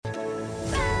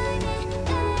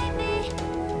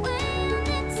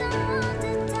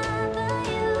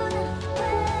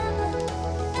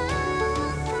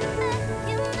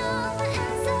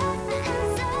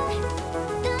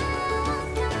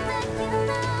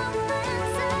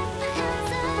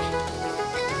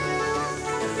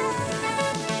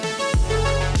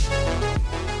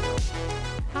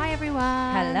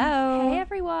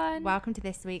welcome to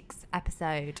this week's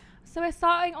episode. So we're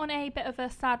starting on a bit of a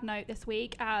sad note this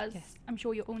week, as I'm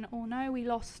sure you all know, we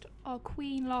lost our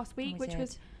Queen last week, which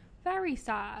was very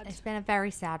sad. It's been a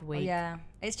very sad week. Yeah,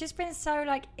 it's just been so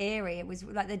like eerie. It was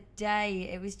like the day.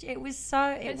 It was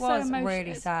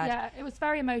really sad. Yeah, it was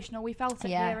very emotional. We felt it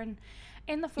here and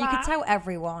in the flat. You could tell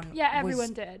everyone. Yeah,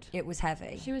 everyone did. It was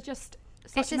heavy. She was just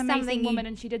such an amazing woman,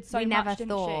 and she did so much. We never didn't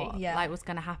thought she? like was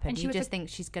going to happen. You just think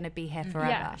she's going to be here forever.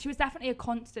 Yeah, she was definitely a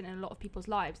constant in a lot of people's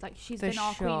lives. Like she's been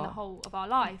our queen the whole of our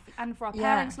life, and for our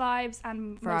parents' lives,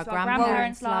 and for our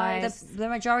grandparents' lives. The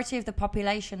majority of the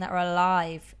population that are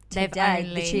alive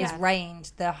today, she has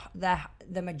reigned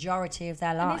the majority of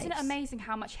their lives. And isn't it amazing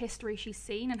how much history she's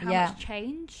seen and how much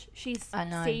change she's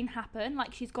seen happen?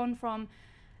 Like she's gone from,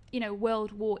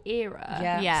 World War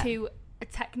era to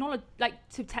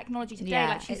technology today.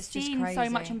 Like she's seen so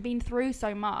much and been through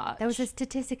so much. There was a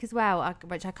statistic as well,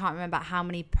 which I can't remember how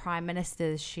many prime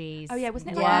ministers she's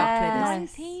wasn't it worked with.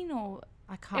 19 or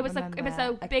I can't remember. It was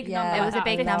a big number. It was a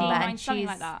big 15, number, 9, and something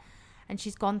like that. And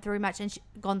she's gone through much, and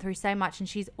gone through so much, and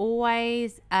she's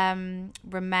always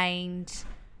remained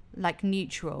like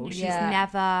neutral. She's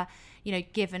never,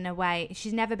 given away.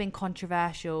 She's never been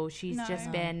controversial. She's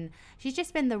just been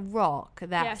the rock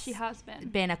that she has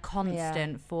been a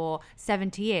constant for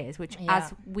 70 years, which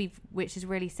is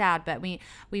really sad. But we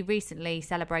recently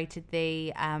celebrated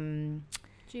the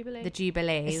Jubilee. The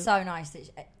Jubilee. It's so nice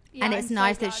that. And it's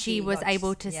nice that she was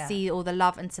able to see all the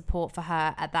love and support for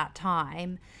her at that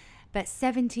time. But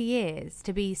 70 years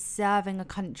to be serving a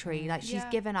country, like she's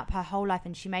given up her whole life,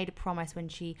 and she made a promise when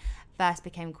she first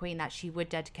became queen that she would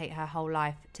dedicate her whole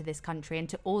life to this country and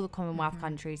to all the Commonwealth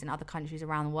countries and other countries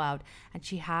around the world. And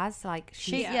she has,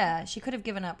 she could have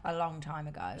given up a long time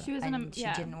ago. She was she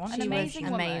didn't want an to. Amazing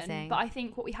woman. But I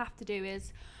think what we have to do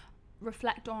is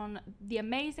reflect on the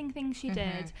amazing things she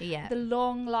did, the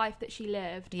long life that she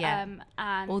lived, and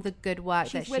all the good work that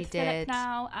she did. She's with Philip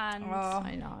now, and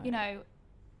I know.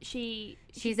 She's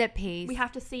at peace. We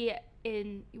have to see it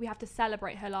we have to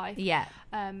celebrate her life. Yeah.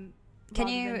 Can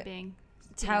you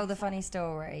tell the funny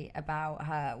story about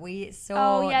her? We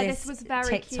saw this was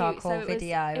very TikTok cute. or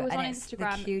video, it was and on it's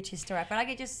Instagram. The cutest story. I feel like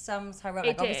it just sums her up.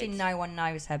 Like, obviously, no one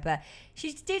knows her, but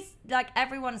she did. Like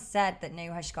everyone said that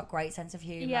knew her. She's got great sense of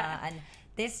humor, and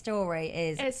this story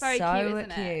is very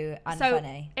cute and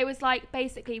funny. It was like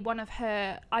basically one of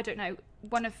her. I don't know.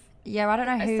 I don't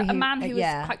know a man who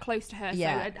was quite close to her,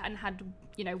 and had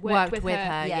worked with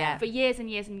her for years and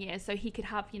years and years, so he could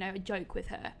have a joke with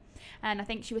her. And I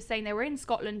think she was saying they were in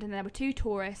Scotland, and there were two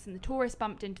tourists, and the tourists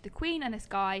bumped into the Queen and this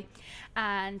guy,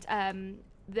 and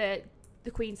the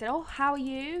Queen said, "Oh, how are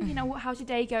you? How's your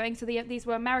day going?" So these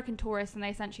were American tourists, and they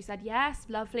essentially said, "Yes,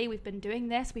 lovely. We've been doing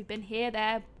this. We've been here,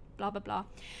 there, blah blah blah.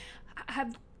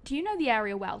 Do you know the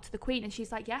area well?" To the Queen. And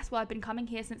she's like, "Yes, well, I've been coming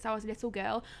here since I was a little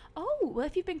girl." "Oh, well,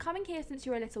 if you've been coming here since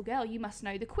you were a little girl, you must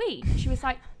know the Queen." And she was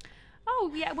like,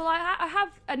 "Oh, yeah, well, I have."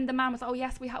 And the man was like, "Oh,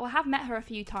 yes, we have met her a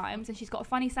few times, and she's got a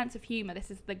funny sense of humour." This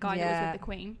is the guy that was with the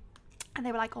Queen. And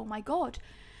they were like, "Oh, my God.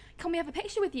 Can we have a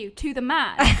picture with you?" To the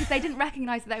man, because they didn't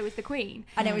recognise that it was the Queen.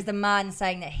 And it was the man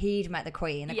saying that he'd met the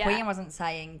Queen. The Queen wasn't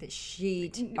saying that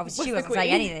she wasn't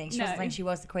saying anything. She wasn't saying she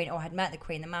was the Queen or had met the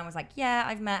Queen. The man was like, "Yeah,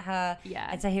 I've met her." Yeah.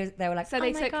 And so they were like, "Oh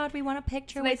my God, we want a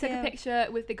picture with you." They took a picture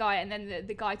with the guy, and then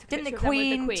the guy took a picture of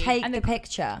them with the Queen. Take the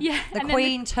picture? Yeah. The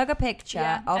Queen took a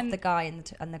picture of the guy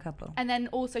and the couple. And then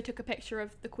also took a picture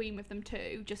of the Queen with them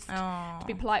too, just to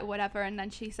be polite or whatever. And then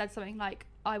she said something like,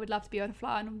 "I would love to be on a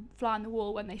fly on the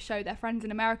wall," when they show their friends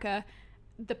in America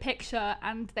the picture,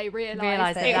 and they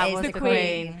realised that was the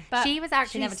Queen. But she was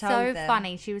actually so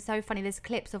funny. She was so funny. There's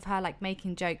clips of her like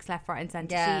making jokes left, right, and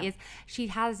centre. Yeah.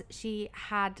 She's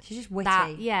just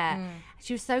witty.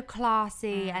 She was so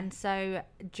classy and so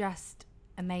just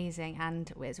amazing,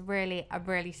 and it's really a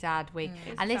really sad week.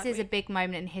 And this is a big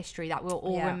moment in history that we'll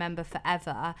all remember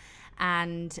forever.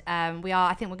 And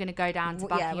I think we're going to go down to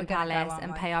Buckingham Palace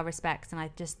and pay our respects. And I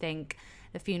just think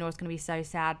the funeral is going to be so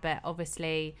sad, but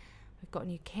obviously we've got a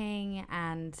new king,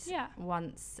 and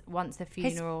once the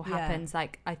funeral happens,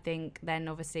 like I think then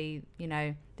obviously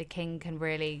the king can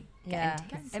really get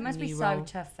into his it must be role.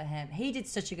 So tough for him. He did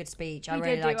such a good speech. I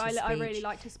really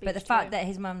liked his speech. But the fact that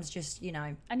his mum's just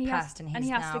passed, and he's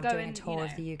now doing a tour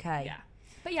of the UK.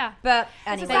 But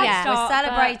anyway, we're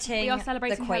celebrating. We are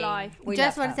celebrating the Queen. her life.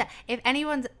 Just want to say, if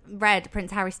anyone's read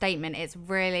Prince Harry's statement, it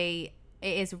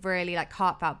is really like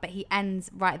heartfelt, but he ends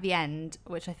right at the end,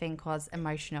 which I think was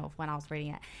emotional when I was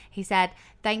reading it. He said,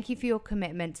 "Thank you for your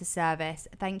commitment to service.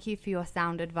 Thank you for your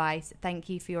sound advice. Thank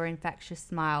you for your infectious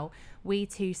smile. We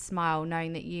too smile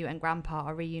knowing that you and Grandpa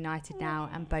are reunited now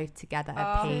and both together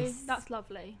at peace." That's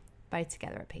lovely. both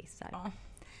together at peace. So,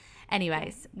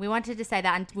 anyways, we wanted to say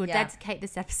that, and we'll dedicate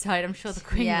this episode. I'm sure the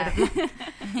Queen would have.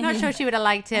 Not sure she would have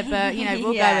liked it, but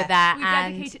we'll go with that. We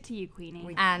dedicate it to you,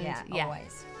 Queenie.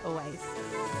 Always.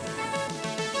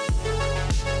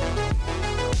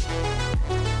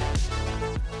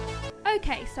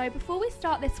 Okay, so before we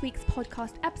start this week's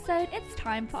podcast episode, it's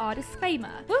time for our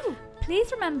disclaimer. Woo!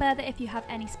 Please remember that if you have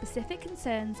any specific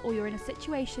concerns or you're in a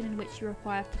situation in which you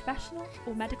require professional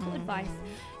or medical advice,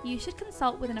 you should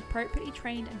consult with an appropriately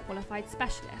trained and qualified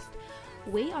specialist.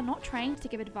 We are not trained to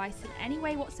give advice in any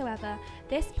way whatsoever.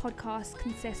 This podcast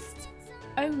consists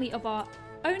only of our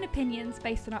own opinions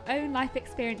based on our own life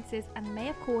experiences and may,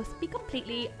 of course, be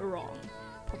completely wrong.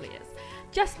 Probably is.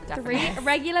 Just three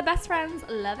regular best friends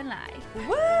loving life.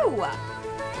 Woo!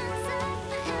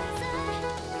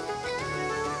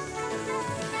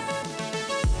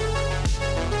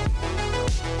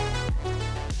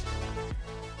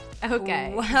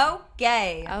 Okay. Well.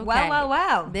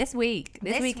 This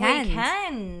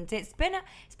weekend. It's been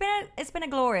a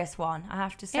glorious one, I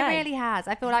have to say. It really has.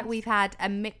 I feel like we've had a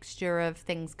mixture of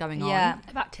things going on.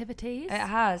 Of activities. It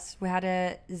has. We had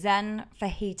a Zen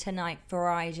Fajita night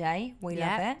Friday. We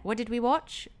love it. What did we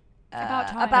watch? About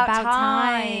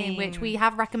Time, which we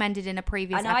have recommended in a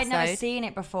previous episode. I'd never seen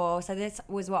it before, so this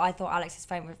was what I thought Alex's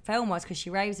favourite film was, because she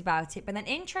raves about it. But then,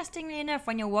 interestingly enough,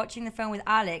 when you're watching the film with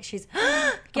Alex, she's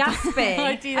gasping.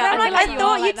 I do that. And I'm like, I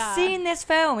thought you'd seen this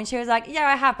film, and she was like, yeah,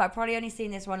 I have, but I've probably only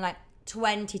seen this one like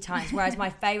 20 times, whereas my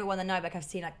favourite one, The Notebook, I've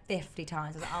seen like 50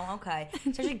 times. I was like, oh, okay.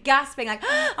 So she's gasping like,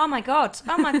 oh my god.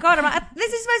 I'm like,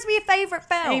 this is supposed to be a favourite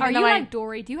film. Are you like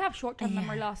Dory? Do you have short-term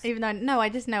memory loss? Even though, no, I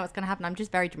just know what's going to happen. I'm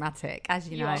just very dramatic, as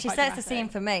you know. She sets the scene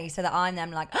for me so that I'm then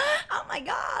like, oh my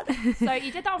god. So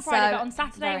you did that on Friday, but on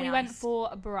Saturday we went for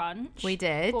a brunch. We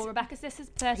did. For Rebecca's sister's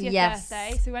 30th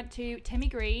birthday. So we went to Timmy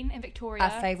Green in Victoria.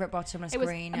 Our favourite bottomless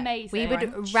green. It was amazing. We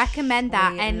would recommend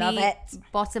that any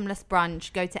bottomless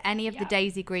brunch, go to any of the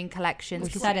Daisy Green collections.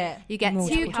 We've said it. You get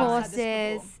two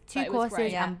courses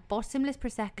and bottomless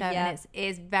prosecco, and it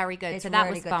is very good. It's so that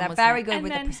really was good. fun. They're very good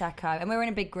with the prosecco, and we were in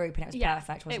a big group, and it was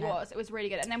perfect. Wasn't it? It was really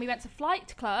good. And then we went to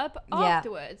Flight Club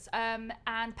afterwards, and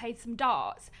played some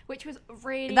darts, which was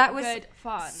really good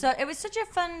fun. So it was such a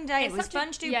fun day. It was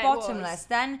fun to do bottomless,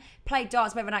 then play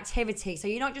darts, a bit of an activity. So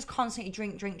you're not just constantly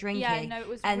drinking. Yeah, no, it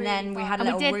was. And really then we fun. had a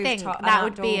little rooftop. Think that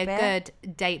would be a good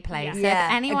date place. So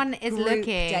if anyone is looking,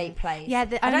 date place. Yeah,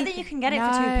 I don't think you can get it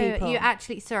for two people. You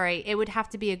actually, it would have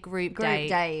to be a group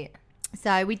date.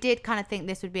 So we did kind of think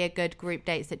this would be a good group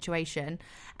date situation.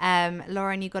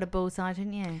 Lauren, you got a bullseye,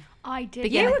 didn't you? I did.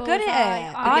 But you were good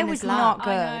at it. I was not good.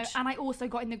 I know. And I also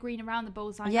got in the green around the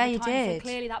bullseye. Yeah, you did. So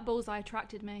clearly that bullseye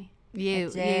attracted me.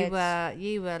 You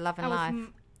were loving life.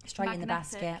 Straight in the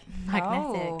basket.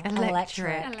 Magnetic.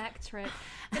 Electric.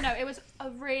 But no, it was a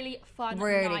really fun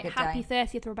night. Good Happy day.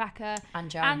 30th, Rebecca.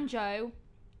 And Joe.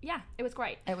 Yeah, it was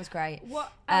great. It was great.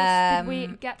 What else did we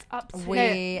get up to? That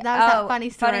was that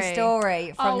funny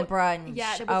story from the brunch.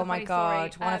 Yeah, there was my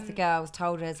god, one of the girls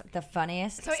told us the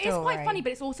funniest story. So it is quite funny,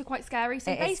 but it's also quite scary.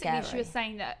 So basically, she was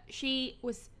saying that she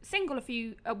was single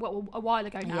a while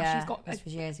ago now. Yeah, she's got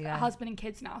years ago. A husband and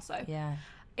kids now. So yeah,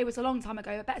 it was a long time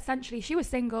ago. But essentially, she was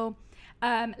single,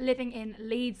 living in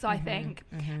Leeds, I think,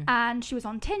 and she was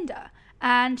on Tinder.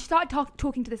 And she started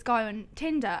talking to this guy on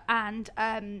Tinder, and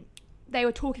they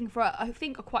were talking for, I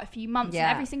think, quite a few months. Yeah.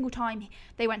 And every single time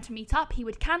they went to meet up, he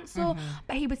would cancel.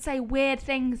 But he would say weird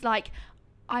things like,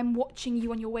 I'm watching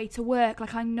you on your way to work.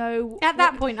 Like, I know. At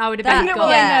that point, I would have been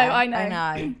gone. I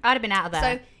know. I'd have been out of there.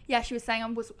 So, yeah, she was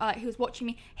saying he was watching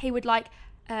me. He would,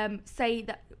 say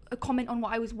that, a comment on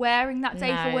what I was wearing that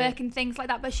day for work and things like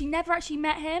that. But she never actually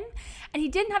met him. And he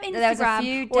didn't have Instagram. There was a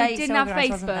few or he didn't have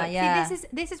Facebook. Yeah. See,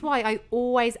 this is why I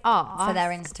always ask for their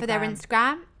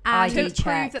Instagram. And to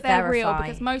prove that they're real,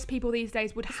 because most people these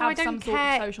days would have some sort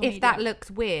of social media. If that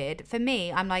looks weird, for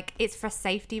me, I'm like, it's for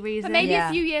safety reasons. But maybe a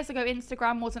few years ago,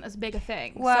 Instagram wasn't as big a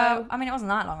thing. Well, I mean, it wasn't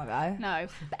that long ago. No.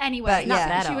 But anyway,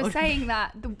 she was saying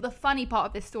that the funny part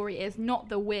of this story is not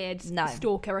the weird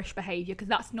stalkerish behaviour, because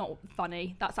that's not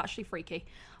funny. That's actually freaky.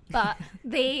 But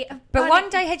one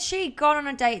day had she gone on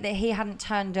a date that he hadn't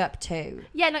turned up to?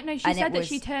 Yeah, no. She said that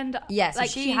she turned up. Yeah, so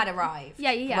she had arrived.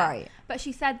 Yeah. Right. But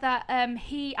she said that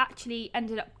he actually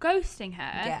ended up ghosting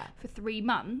her for 3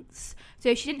 months.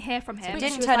 So she didn't hear from him. So he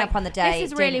didn't turn up on the day.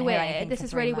 This is really weird. This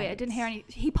is really weird. Didn't hear any.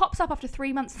 He pops up after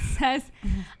 3 months and says,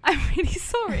 "I'm really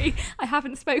sorry. I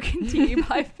haven't spoken to you,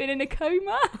 but I've been in a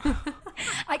coma."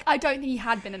 Like, I don't think he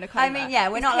had been in a coma. I mean, yeah,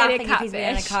 we're not laughing if he's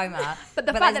been in a coma. But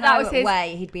the fact that was his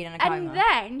way he'd been in a coma. And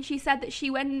then she said that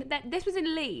this was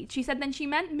in Leeds. She said then she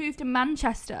moved to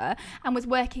Manchester and was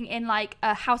working in like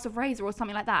a House of Razor or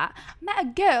something like that. Met a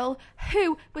girl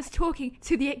who was talking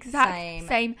to the exact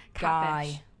same catfish.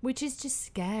 Guy. Which is just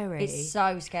scary. It's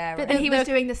so scary. But he was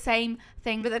doing the same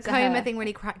thing. But the coma thing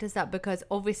really cracked us up because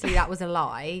obviously that was a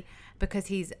lie because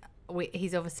he's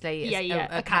obviously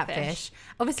a catfish.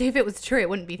 Obviously, if it was true, it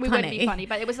wouldn't be funny. It wouldn't be funny,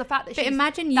 but it was the fact that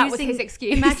that was his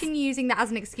excuse. Imagine using that as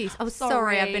an excuse. Oh,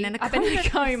 sorry, I've been in a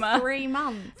coma for 3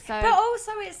 months. So. But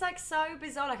also, it's like so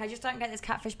bizarre. Like, I just don't get this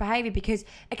catfish behaviour because,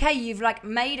 okay, you've like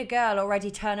made a girl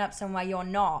already turn up somewhere you're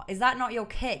not. Is that not your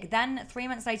kick? Then 3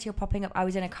 months later, you're popping up. I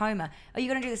was in a coma. Are you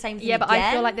going to do the same thing? Yeah, but again?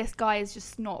 I feel like this guy is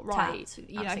just not right.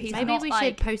 You know, he's maybe not we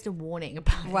should post a warning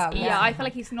about this. Well, yeah, I feel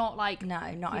like he's not like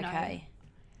not okay.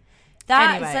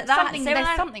 There's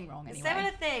something wrong anyway.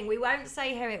 Similar thing, we won't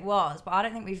say who it was, but I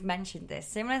don't think we've mentioned this.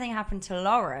 Similar thing happened to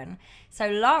Lauren. So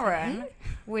Lauren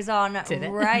was on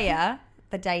Raya,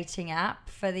 the dating app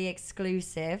for the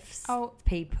exclusives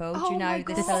people. Do you know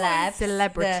the celebs?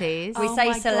 Celebrities. We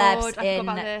say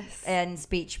celebs in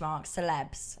speech marks,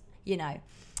 celebs, you know.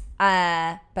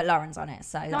 But Lauren's on it,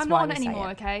 so that's I'm why not on it anymore,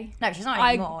 okay? No, she's not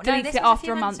anymore. I deleted it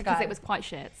after a month because it was quite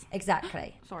shit.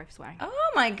 Exactly. Sorry for swearing.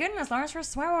 Oh my goodness, Lauren's for a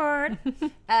swear word.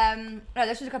 No,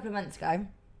 this was a couple of months ago.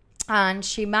 And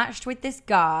she matched with this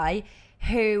guy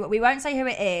who, we won't say who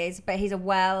it is, but he's a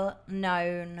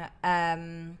well-known... not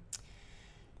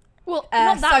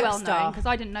that well-known, because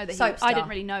I didn't know that I didn't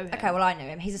really know him. Okay, well, I knew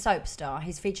him. He's a soap star.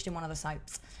 He's featured in one of the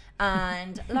soaps.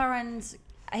 And Lauren's...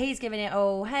 He's giving it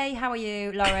all. Hey, how are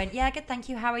you, Lauren? Yeah, good, thank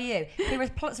you. How are you? He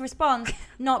responds,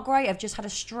 not great. I've just had a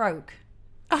stroke.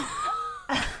 God,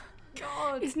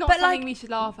 it's not something we should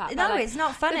laugh at. No, it's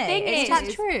not funny. The thing is that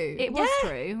true? It was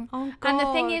true. Oh God. And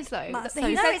the thing is, though,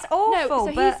 it's awful.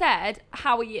 He said,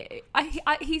 "How are you?"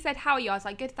 He said, "How are you?" I was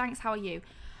like, "Good, thanks. How are you?"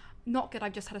 Not good,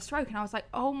 I've just had a stroke. And I was like,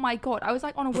 oh my God. I was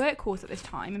like on a work course at this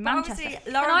time in Manchester.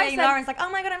 Obviously, Lauren's like,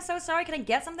 oh my God, I'm so sorry. Can I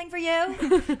get something for you?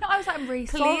 No, I was like, I'm really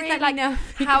sorry. Like,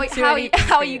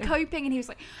 how are you coping? And he was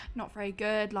like, not very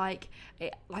good. Like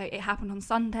it happened on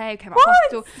Sunday. I came out of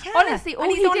hospital. Yeah. Honestly,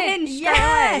 all he did.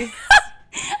 Yes.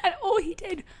 And all he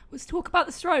did was talk about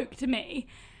the stroke to me.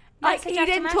 Like, he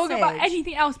didn't talk about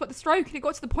anything else but the stroke. And it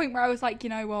got to the point where I was like,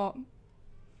 you know what?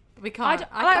 We can't.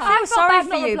 I feel sorry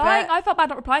for you, but I felt bad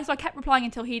not replying, so I kept replying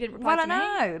until he didn't reply to me. Well,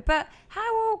 I know, but how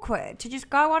awkward to just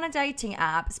go on a dating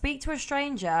app, speak to a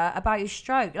stranger about your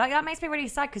stroke. Like, that makes me really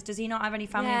sad, because does he not have any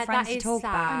family and friends to talk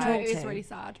about? No, it is really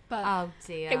sad. But oh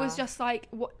dear, it was just like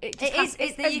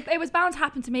it was bound to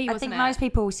happen to me. I think most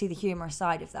people will see the humorous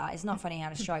side of that. It's not funny he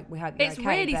had a stroke. We hope you're it's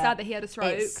okay, really sad that he had a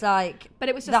stroke. It's like, but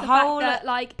it was just the whole fact that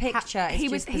like picture is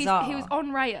just bizarre. He was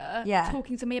on Raya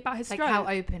talking to me about his stroke. Like how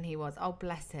open he was. Oh,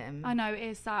 bless him. I know, it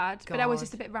is sad, but that was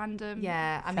just a bit random.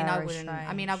 Yeah, I mean, I wouldn't. Strange.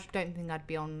 I mean, I don't think I'd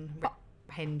be on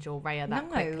Hinge or Raya that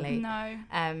quickly.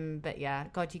 No. But yeah,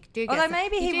 God, you do get. Although some,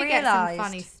 maybe he realised some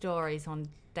funny stories on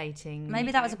dating.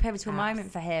 Maybe that was a pivotal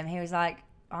moment for him. He was like,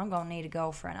 I'm gonna need a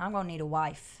girlfriend. I'm gonna need a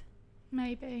wife.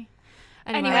 Maybe.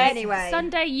 Anyway,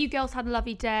 Sunday, you girls had a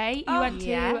lovely day. You went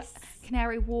to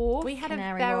Canary Wharf. We had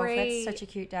Canary Wharf. It's such a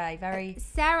cute day. Very.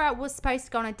 Sarah was supposed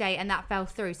to go on a date and that fell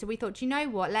through. So we thought, you know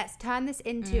what? Let's turn this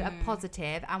into a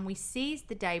positive. And we seized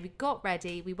the day. We got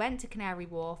ready. We went to Canary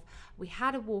Wharf. We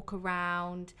had a walk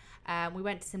around. We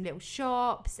went to some little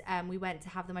shops. We went to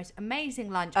have the most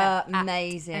amazing lunch at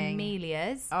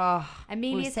Amelia's. Oh,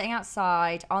 we were sitting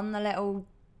outside on the little.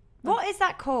 What is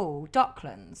that called?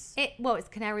 Docklands? It's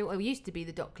Canary. Well, it used to be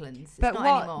the Docklands. It's not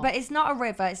anymore. But it's not a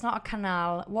river. It's not a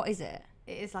canal. What is it?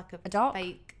 It is like a dock?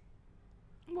 Fake.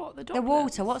 What, the Docklands? The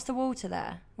water. What's the water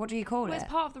there? What do you call it? It's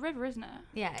part of the river, isn't it?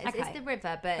 Yeah, it's the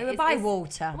river, but we were by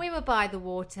water. We were by the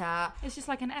water. It's just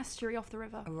like an estuary off the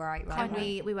river. Right. And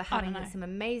we were having some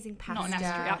amazing pasta. Not an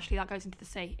estuary, actually. That goes into the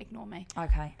sea. Ignore me.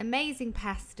 Okay. Amazing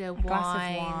pasta,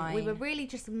 wine. We were really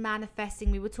just manifesting.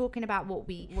 We were talking about where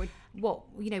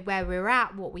we're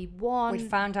at, what we want. We'd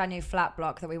found our new flat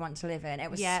block that we want to live in. It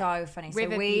was so funny.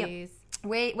 River views.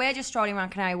 We're just strolling around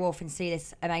Canary Wharf and see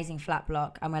this amazing flat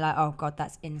block, and we're like, oh God,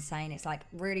 that's insane. It's like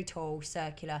really tall,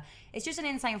 circular. It's just an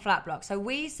insane flat block. So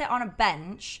we sit on a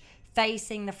bench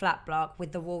facing the flat block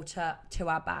with the water to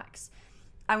our backs.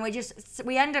 And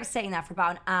we end up sitting there for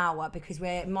about an hour because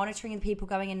we're monitoring the people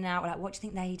going in and out. We're like, what do you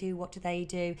think they do? What do they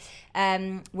do?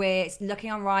 We're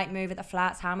looking on Rightmove at the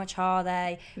flats. How much are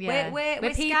they? Yeah.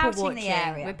 We're scouting the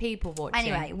area. We're people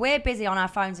watching. Anyway, we're busy on our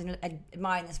phones and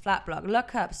admiring this flat block.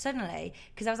 Look up suddenly,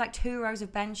 because there was like 2 rows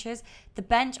of benches. The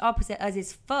bench opposite us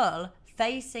is full,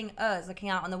 facing us, looking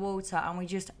out on the water, and we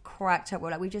just cracked up.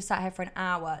 We're like, we just sat here for an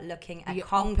hour looking at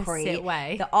concrete,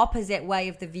 the opposite way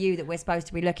of the view that we're supposed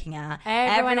to be looking at.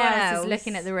 Everyone else is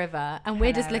looking at the river, and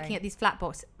we're just looking at these flat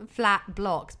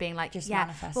blocks, being like, just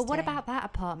manifesting. Well, what about that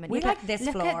apartment? We like this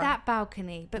look floor. Look at that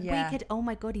balcony. But we could. Oh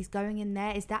my god, he's going in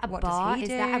there. Is that a bar? Is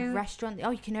that a restaurant?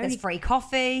 Oh, you can only. There's free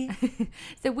coffee.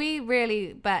 So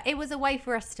but it was a way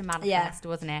for us to manifest,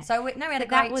 wasn't it? So we had a great time.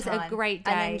 That was a great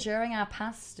day. And then during our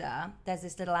pasta, there's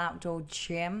this little outdoor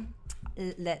gym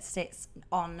that sits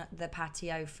on the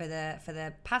patio for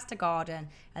the pasta garden,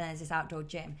 and then there's this outdoor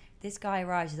gym. This guy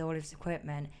arrives with all of his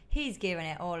equipment. He's giving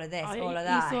it all of this, all of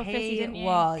that.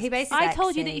 He basically. I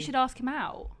told you that you should ask him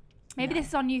out. Maybe this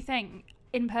is our new thing.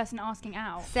 In person asking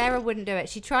out. Sarah wouldn't do it.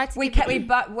 She tried to. We kept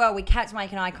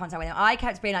making eye contact with him. I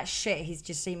kept being like, shit, he's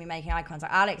just seen me making eye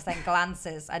contact. Alex then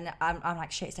glances, and I'm like,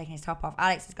 shit, he's taking his top off.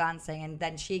 Alex is glancing, and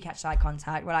then she catches eye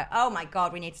contact. We're like, oh my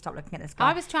god, we need to stop looking at this guy.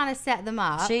 I was trying to set them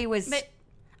up.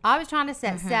 I was trying to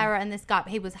set Sarah and this guy up.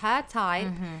 He was her type.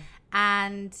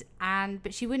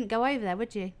 But she wouldn't go over there,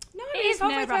 would you? No, it's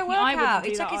halfway through a workout.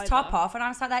 He took his top off, and I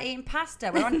was sat there eating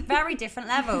pasta. We're on very different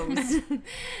levels.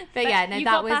 But yeah, no, you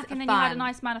that got was back and fun. then you had a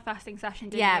nice manifesting session,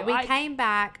 didn't you? Yeah, we came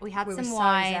back. We had some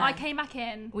wine. I came back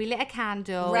in. We lit a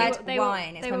candle. Red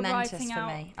wine is momentous for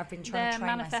me. I've been trying to train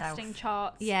manifesting myself.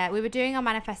 Charts. Yeah, we were doing our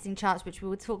manifesting charts, which we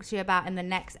will talk to you about in the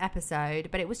next episode.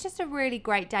 But it was just a really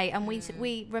great day, and we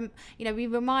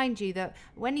remind you that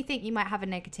when you think you might have a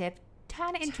negative,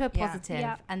 turn it into a positive.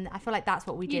 Yeah. And I feel like that's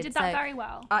what we did. You did that very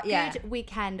well. Good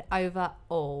weekend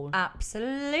overall.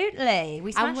 Absolutely.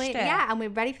 We smashed it. Yeah, and we're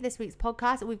ready for this week's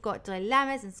podcast. We've got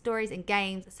dilemmas and stories and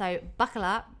games. So buckle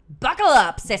up. Buckle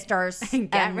up, sisters and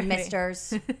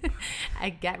misters.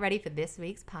 And get ready for this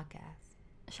week's podcast.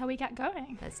 Shall we get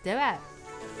going? Let's do it.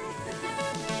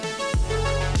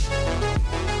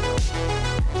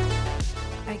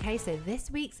 Okay, so this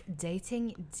week's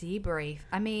dating debrief.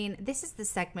 I mean, this is the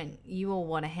segment you all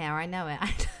want to hear. I know it.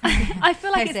 I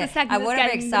feel like it's the segment that's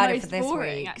getting excited for this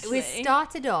boring, week. Actually. We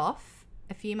started off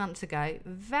a few months ago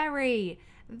very,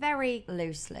 very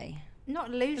loosely.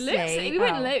 Not loosely. We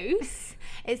went loose.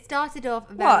 It started off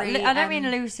very... What? I don't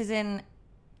mean loose as in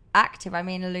active. I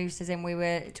mean loose as in we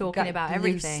were talking about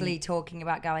everything. Loosely talking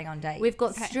about going on dates. We've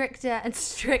got stricter and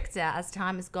stricter as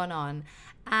time has gone on.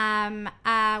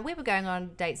 We were going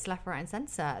on dates left, right and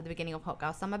centre at the beginning of Hot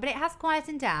Girl Summer, but it has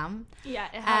quietened down. Yeah,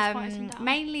 it has quietened down.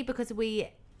 Mainly because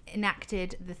we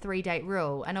enacted the 3-date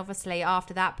rule, and obviously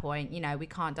after that point, we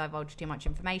can't divulge too much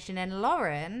information, and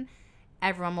Lauren,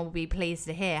 everyone will be pleased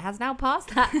to hear, has now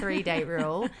passed that 3-date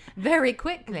rule very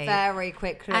quickly. Very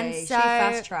quickly. And so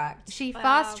she fast-tracked. She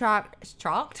took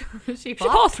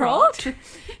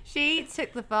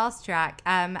the fast track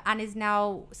and is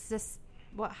now...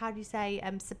 how do you say,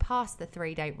 surpassed the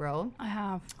 3-date rule. I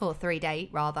have. Or 3-date,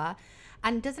 rather.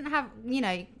 And doesn't have,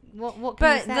 what can you say?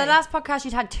 But the last podcast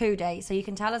you'd had 2 dates, so you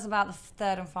can tell us about the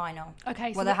third and final.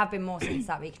 Okay. Well, there have been more since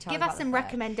that, but you can tell give us us some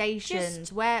recommendations.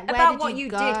 Just where about did what you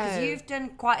did, go? because you've done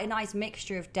quite a nice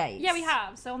mixture of dates. Yeah, we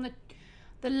have. So on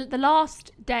the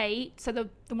last date, so the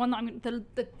one that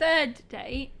the third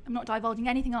date, I'm not divulging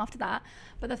anything after that,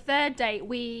 but the third date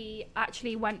we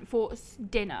actually went for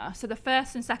dinner. So the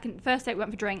first date we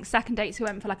went for drinks, second dates we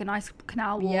went for like a nice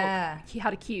canal walk. Yeah. He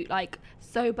had a cute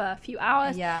sober few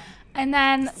hours. Yeah. And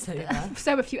then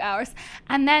sober few hours.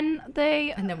 And then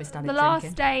we started the last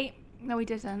drinking. date, no we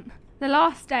didn't. The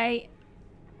last date,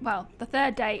 the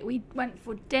third date we went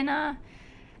for dinner.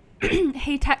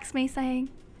 He texted me saying,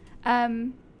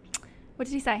 what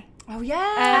did he say? Oh,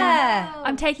 yeah.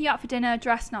 I'm taking you out for dinner,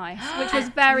 dress nice, which was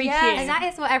very cute. And that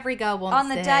is what every girl wants on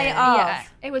the to day hear. of. Yeah,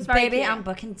 it was very baby, cute. I'm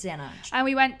booking dinner. And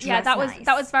we went, dress that nice.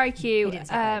 was very cute. He didn't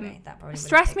say baby. That probably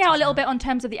stressed me out a little bit on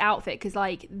terms of the outfit, because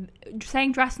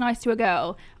saying dress nice to a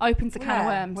girl opens a can of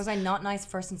worms. Was I not nice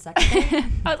first and second date?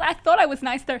 I thought I was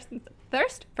nice first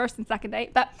and second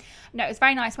date, but no, it was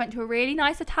very nice. Went to a really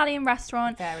nice Italian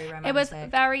restaurant. Very romantic. It was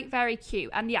very, very cute.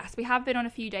 And yes, we have been on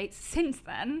a few dates since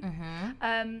then.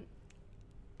 Mm-hmm.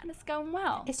 And it's going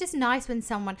well. It's just nice when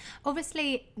someone,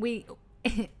 obviously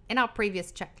in our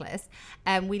previous checklist,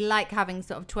 we like having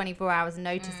sort of 24 hours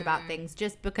notice about things,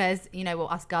 just because, you know,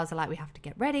 us girls are like, we have to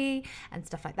get ready and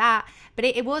stuff like that. But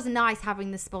it was nice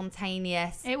having the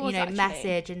spontaneous,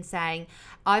 message and saying,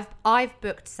 I've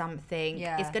booked something.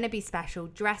 Yeah. It's going to be special.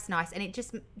 Dress nice. And it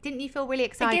just, didn't you feel really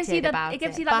excited about it? It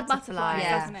gives you that butterflies,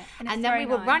 doesn't it? And then we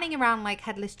were running around like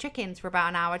headless chickens for about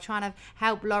an hour trying to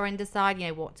help Lauren decide, you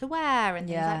know, what to wear and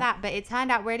things like that. But it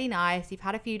turned out really nice. You've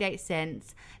had a few dates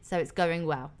since, so it's going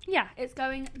well. Yeah, it's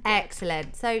going good.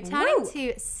 Excellent. So turning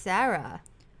to Sarah.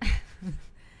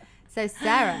 So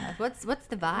Sarah, what's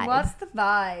the vibe? What's the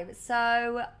vibe?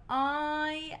 So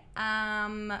I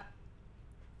am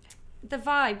the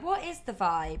vibe. What is the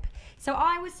vibe? So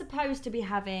I was supposed to be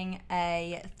having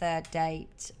a third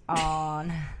date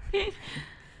on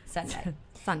Sunday.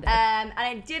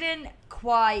 And it didn't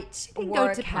quite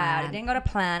work out. It didn't go to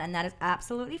plan, and that is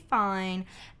absolutely fine.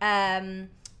 And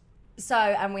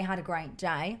we had a great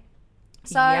day.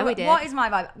 So what is my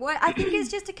vibe? Well, I think it's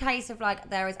just a case of like,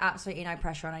 there is absolutely no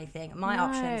pressure on anything. My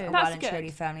options are well and truly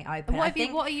firmly open.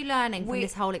 What are you learning from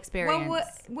this whole experience? Well,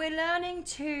 we're learning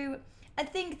to, I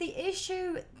think the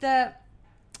issue that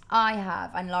I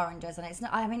have and Lauren does, and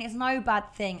it's no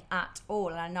bad thing at all,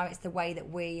 and I know it's the way that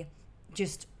we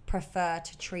just prefer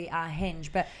to treat our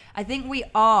Hinge, but I think we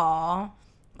are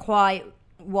quite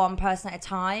one person at a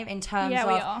time in terms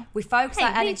of we focus our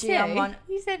energy on one.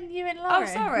 You said you and Lauren. Oh,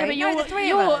 sorry. No, but the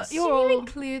three of us. You all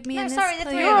include me in this. Sorry, the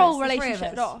three of us. You're all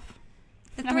relationship off.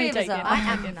 The three of us are. I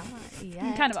am not yet.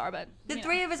 You kind of are, but the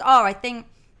three of us are. I think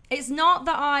it's not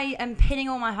that I am pinning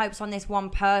all my hopes on this one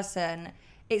person.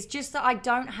 It's just that I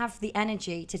don't have the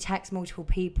energy to text multiple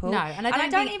people. No, and I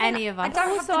don't think any of us. I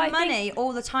don't have the money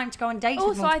all the time to go on dates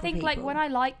with multiple people. Also, I think like when I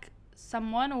like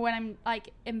someone, or when I'm like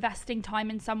investing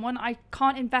time in someone, I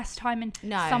can't invest time in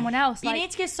someone else. You need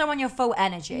to give someone your full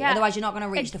energy, otherwise you're not going to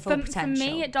reach the full potential.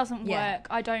 For me, it doesn't work.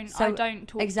 I don't talk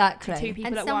to two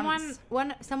people at once.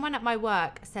 Someone at my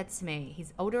work said to me,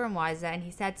 he's older and wiser, and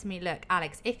he said to me, look,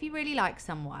 Alex, if you really like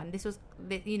someone, this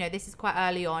is quite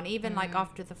early on, even like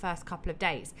after the first couple of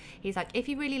dates, he's like, if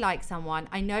you really like someone,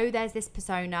 I know there's this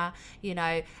persona,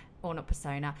 or not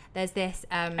persona, there's this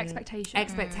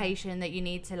expectation that you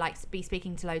need to like be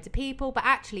speaking to loads of people, but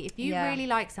actually if you really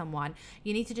like someone,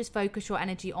 you need to just focus your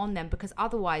energy on them, because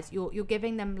otherwise you're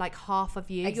giving them like half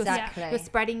of you. Exactly. You're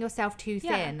spreading yourself too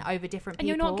thin over different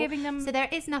people, and you're not giving them, so there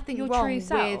is nothing wrong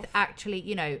with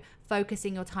actually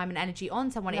focusing your time and energy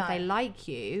on someone if they like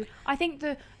you. I think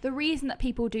the reason that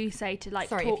people do say to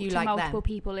talk to multiple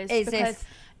people is because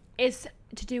it's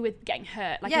to do with getting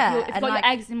hurt. Like if you've got your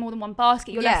eggs in more than one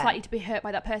basket, you're less likely to be hurt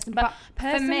by that person. But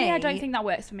personally, I don't think that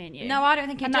works for me and you. No, I don't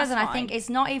think it does. And I think it's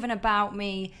not even about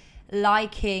me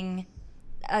liking...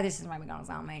 this is maybe going to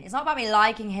sound mean. It's not about me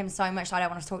liking him so much that I don't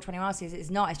want to talk to anyone else. It's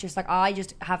not. It's just like I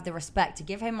just have the respect to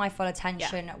give him my full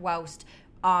attention whilst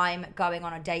I'm going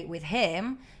on a date with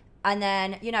him. And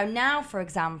then, now, for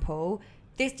example,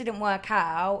 this didn't work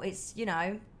out. It's,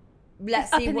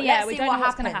 let's see what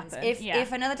happens.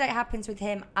 If another date happens with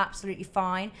him, absolutely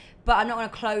fine. But I'm not going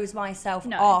to close myself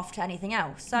off to anything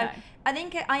else. So I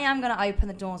think I am going to open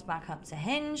the doors back up to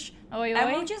Hinge.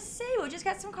 And we'll just see. We'll just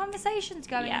get some conversations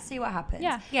going and see what happens.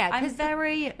 I'm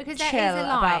very chill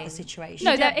about the situation.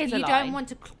 No, there is a lie. You don't want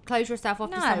to close yourself off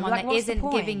to someone that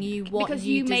isn't giving you what because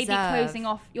you may deserve. be closing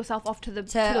yourself off to other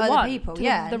people.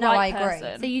 The right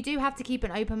person. So you do have to keep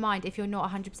an open mind if you're not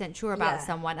 100% sure about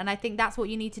someone. And I think that's what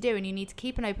you need to do. And you need to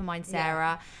keep an open mind,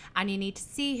 Sarah. And you need to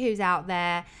see who's out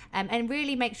there and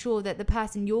really make sure that the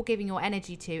person you're giving your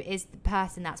energy to is the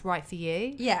person that's right for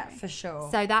you. Yeah, for sure.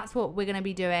 So that's what we're going to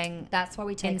be doing. That's what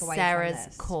we take away Sarah's from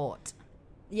this. court.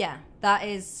 Yeah, that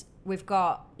is, we've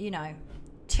got,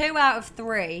 2 out of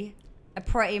 3 are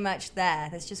pretty much there.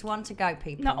 There's just one to go,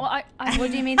 people. No, what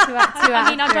do you mean 2 out of 3?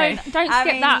 Don't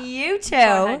skip that. You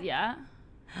two. Yeah.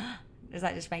 Does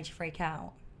that just make you freak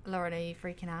out? Lauren, are you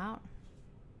freaking out?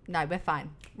 No, we're fine.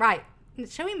 Right.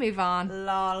 Shall we move on?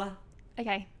 Lol.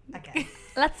 Okay. Okay.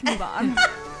 Let's move on.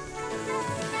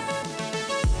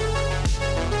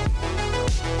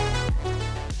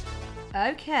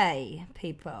 Okay,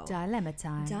 people. Dilemma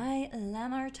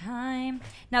time.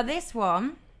 Now, this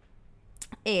one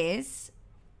is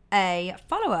a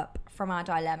follow-up from our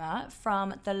dilemma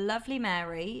from the lovely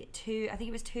Mary I think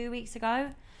it was 2 weeks ago.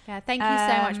 Yeah, thank you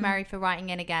so much, Mary, for writing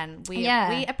in again. We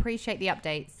appreciate the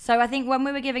updates. So I think when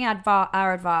we were giving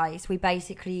our advice, we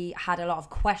basically had a lot of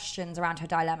questions around her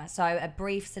dilemma. So a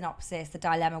brief synopsis, the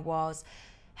dilemma was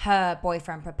her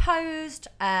boyfriend proposed.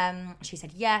 She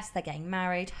said yes, they're getting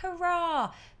married.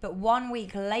 Hurrah! But 1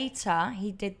 week later,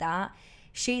 he did that.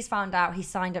 she's found out he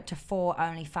signed up to 4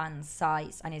 OnlyFans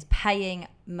sites and is paying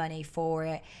money for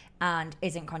it and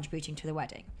isn't contributing to the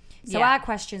wedding. So our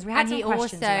questions, we had some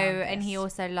questions around this. And he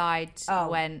also lied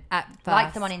when at first.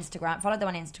 Liked them on Instagram, followed them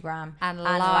on Instagram. And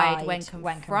lied when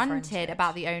confronted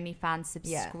about the OnlyFans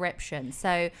subscription. Yeah.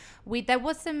 So there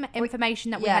was some information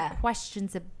that we had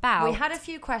questions about. We had a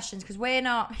few questions because we're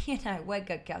not, we're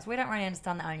good girls. We don't really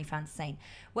understand the OnlyFans scene.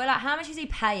 We're like, how much is he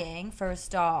paying for a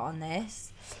start on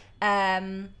this?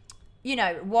 There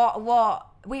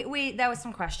were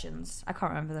some questions. I can't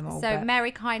remember them all. So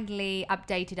Mary kindly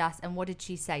updated us, and what did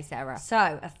she say, Sarah?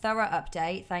 So a thorough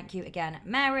update. Thank you again,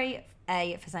 Mary,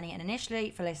 for sending it in initially,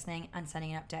 for listening and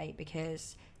sending an update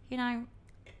because,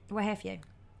 we're here for you.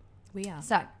 We are.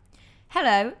 So,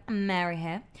 hello, Mary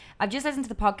here. I've just listened to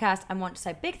the podcast and want to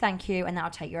say big thank you and that I'll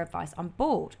take your advice on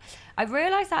board. I've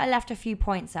realised that I left a few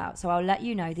points out, so I'll let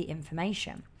you know the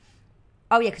information.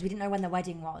 Oh, yeah, because we didn't know when the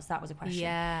wedding was. That was a question.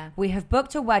 Yeah. We have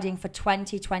booked a wedding for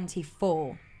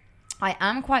 2024. I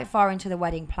am quite far into the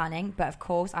wedding planning, but of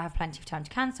course I have plenty of time to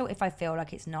cancel if I feel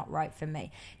like it's not right for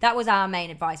me. That was our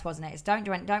main advice, wasn't it? Is don't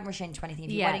rush into anything.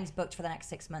 If your wedding's booked for the next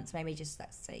 6 months, maybe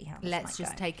let's see how Let's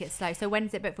just take it slow. So when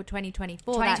is it booked for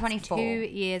 2024? 2024. That's 2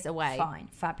 years away. Fine.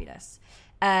 Fabulous.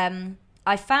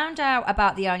 I found out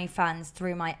about the OnlyFans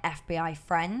through my FBI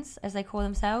friends, as they call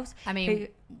themselves. I mean,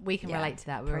 we can relate to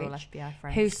that. We're all FBI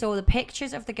friends. Who saw the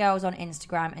pictures of the girls on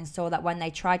Instagram and saw that when they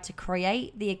tried to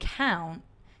create the account,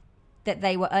 that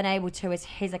they were unable to as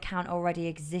his account already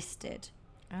existed.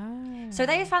 Oh. So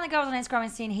they just found the girls on Instagram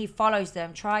and seen he follows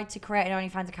them, tried to create an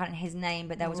OnlyFans account in his name,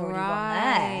 but there was already one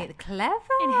there. Clever.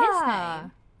 In his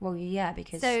name? Well, yeah,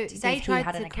 because so they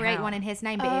tried to create one in his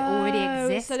name, but it already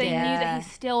existed. So they knew that he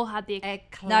still had the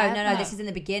No. This is in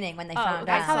the beginning when they found out.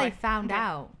 That's how they found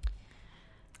out.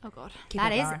 Oh God,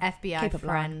 that is FBI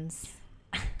friends.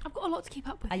 I've got a lot to keep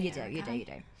up with. You do.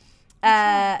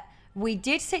 We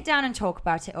did sit down and talk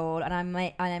about it all, and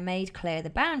I made clear the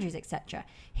boundaries, etc.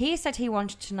 He said he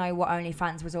wanted to know what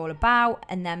OnlyFans was all about,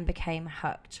 and then became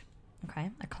hooked. Okay,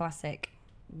 a classic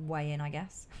way in, I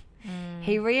guess.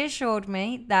 He reassured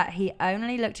me that he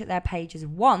only looked at their pages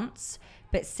once,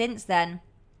 but since then,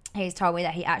 he's told me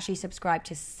that he actually subscribed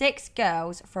to 6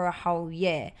 girls for a whole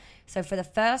year. So for the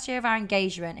first year of our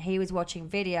engagement, he was watching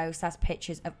videos /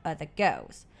 pictures of other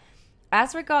girls.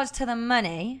 As regards to the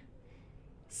money,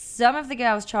 some of the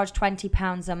girls charge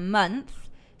 £20 a month.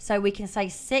 So we can say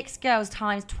 6 girls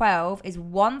times 12 is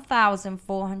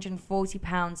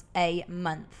 £1,440 a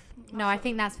month. No, I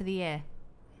think that's for the year.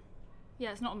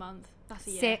 Yeah, it's not a month. That's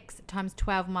a year. 6 times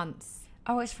 12 months.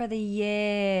 Oh, it's for the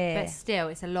year. But still,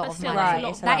 it's a lot of money.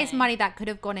 Right, that is money that could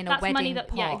have gone in a wedding pot.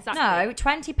 Yeah, exactly. No,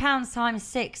 £20 times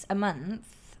 6 a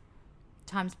month.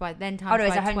 Times by 12.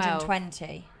 It's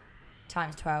 120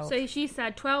 times 12. So she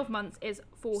said 12 months is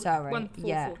 1,440.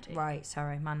 Yeah, right.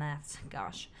 Sorry, my maths.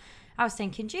 Gosh. I was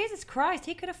thinking, Jesus Christ,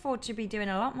 he could afford to be doing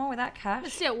a lot more with that cash.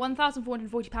 But still,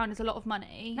 £1,440 is a lot of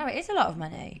money. No, it is a lot of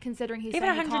money. Considering he's even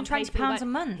 £120 a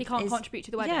month. He can't contribute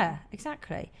to the wedding. Yeah,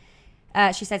 exactly.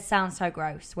 She said, sounds so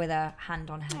gross, with a hand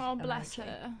on her. Oh, bless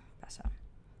her. Bless her.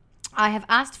 I have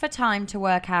asked for time to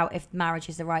work out if marriage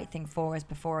is the right thing for us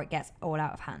before it gets all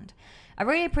out of hand. I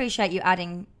really appreciate you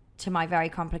adding to my very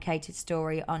complicated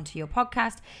story onto your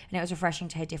podcast, and it was refreshing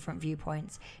to hear different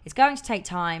viewpoints. It's going to take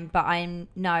time, but I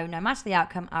know no matter the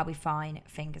outcome, I'll be fine.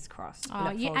 Fingers crossed.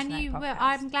 I'm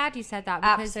glad you said that,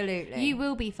 because absolutely, you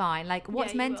will be fine. Like,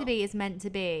 what's meant to be is meant to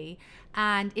be,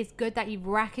 and it's good that you've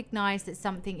recognized that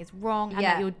something is wrong and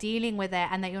that you're dealing with it,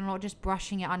 and that you're not just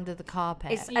brushing it under the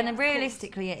carpet. And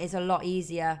realistically, it is a lot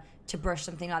easier to brush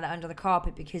something like that under the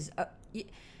carpet because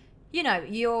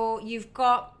you've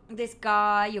got this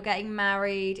guy, you're getting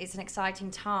married, it's an exciting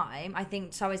time. I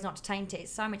think so as not to taint it. It's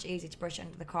so much easier to brush it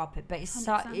under the carpet, but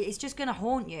it's just going to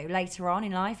haunt you later on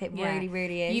in life. It really,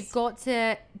 really is. You've got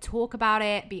to talk about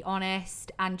it, be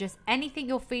honest, and just anything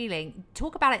you're feeling,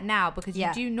 talk about it now, because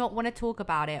you do not want to talk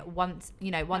about it once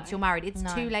you're married. It's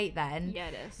too late then. Yeah,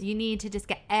 it is. You need to just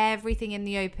get everything in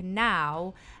the open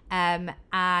now. And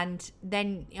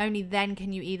then only then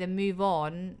can you either move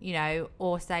on,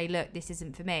 or say, look, this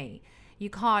isn't for me.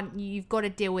 You've got to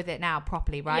deal with it now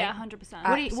properly, right? Yeah,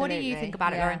 100%. What do you think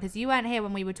about it, Lauren? Because you weren't here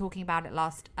when we were talking about it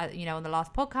last, on the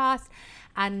last podcast.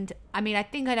 And I mean, I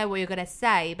think I know what you're going to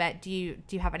say, but do you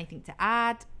have anything to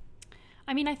add?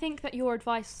 I mean, I think that your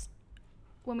advice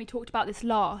when we talked about this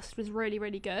last was really,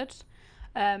 really good.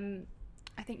 I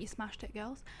think you smashed it,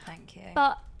 girls. Thank you.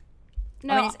 But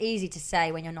no, I mean, it's easy to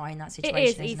say when you're not in that situation. It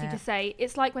is easy to say.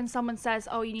 It's like when someone says,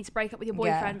 "Oh, you need to break up with your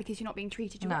boyfriend because you're not being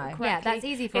treated correctly." Yeah, that's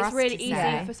easy for us to say. It's really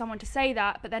easy for someone to say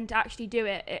that, but then to actually do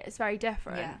it, it's very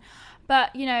different. Yeah.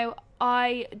 But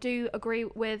I do agree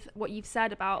with what you've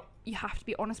said about you have to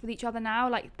be honest with each other now.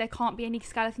 Like, there can't be any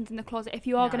skeletons in the closet. If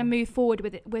you are going to move forward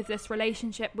with this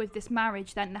relationship, with this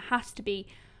marriage, then there has to be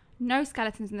no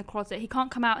skeletons in the closet. He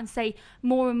can't come out and say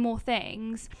more and more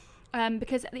things,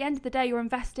 because at the end of the day, you're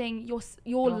investing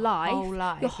your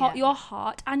life, your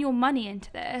heart and your money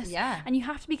into this. Yeah. And you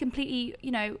have to be completely,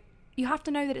 you have to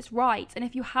know that it's right. And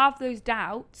if you have those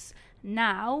doubts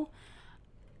now,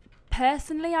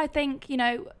 personally, I think,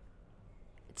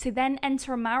 to then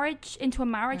enter into a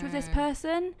marriage with this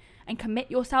person and commit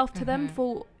yourself to them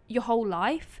for your whole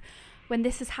life, when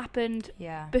this has happened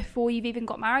before you've even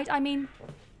got married. I mean,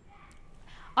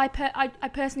 I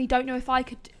personally don't know if I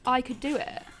could do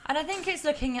it. And I think it's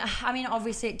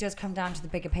obviously it does come down to the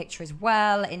bigger picture as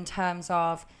well, in terms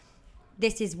of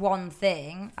this is one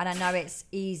thing, and I know it's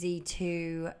easy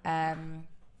to,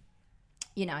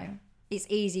 it's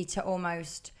easy to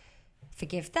almost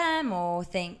forgive them or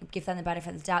give them the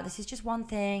benefit of the doubt. This is just one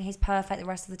thing. He's perfect. The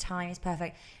rest of the time he's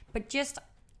perfect. But just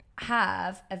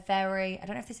have a very, I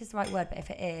don't know if this is the right word, but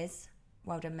if it is,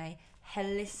 well done me,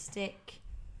 holistic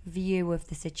view of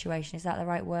the situation. Is that the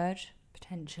right word?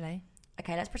 Potentially.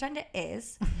 Okay, let's pretend it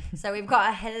is. So we've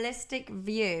got a holistic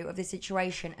view of the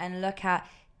situation and look at,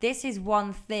 this is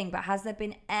one thing, but has there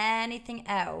been anything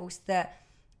else that,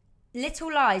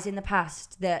 little lies in the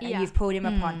past that you've pulled him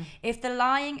upon? If the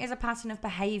lying is a pattern of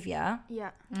behaviour,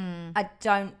 I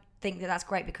don't think that that's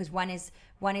great, because when is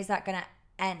that going to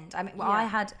end? I mean, I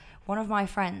had one of my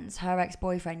friends, her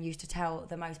ex-boyfriend used to tell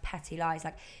the most petty lies,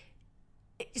 like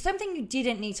something you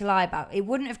didn't need to lie about. It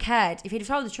wouldn't have cared if he'd have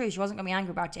told the truth. She wasn't going to be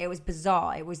angry about it. It was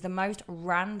bizarre. It was the most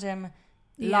random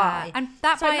lie, and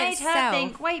that so by it made itself, her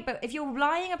think, wait, but if you're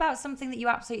lying about something that you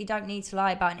absolutely don't need to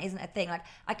lie about and isn't a thing, like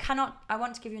I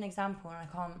want to give you an example and I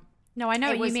can't. No, I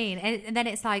know what you mean. And then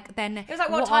it's like, it was like,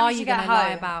 what time did you get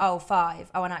home? Oh,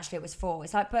 5. Oh, and actually it was 4.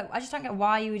 It's like, but I just don't get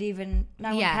why you would even,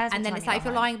 no one cares. And then it's like, if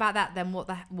you're lying about that, then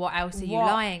what else are you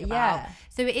lying about? Yeah.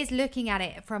 So it is looking at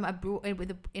it from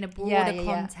in a broader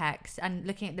context and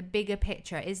looking at the bigger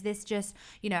picture. Is this just,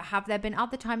 have there been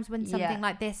other times when something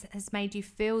like this has made you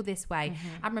feel this way?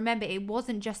 And remember, it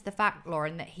wasn't just the fact,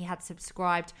 Lauren, that he had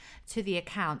subscribed to the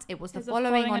account. It was the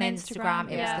following on Instagram.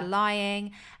 It was the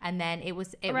lying, and then it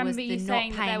was the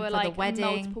not paying for the wedding.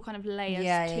 Multiple kind of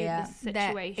layers to this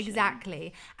situation.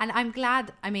 Exactly. And I'm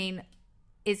glad,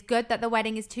 it's good that the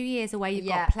wedding is 2 years away. You've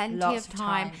got plenty of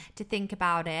time to think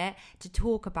about it, to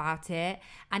talk about it.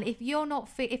 And if you're not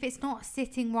if it's not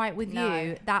sitting right with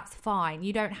you, that's fine.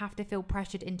 You don't have to feel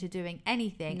pressured into doing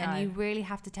anything. And you really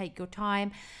have to take your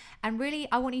time. And really,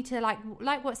 I want you to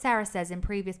like what Sarah says in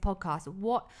previous podcasts.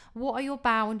 What are your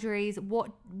boundaries?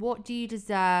 What do you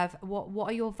deserve? What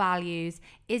are your values?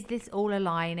 Is this all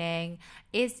aligning?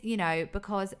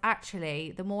 Because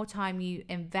actually, the more time you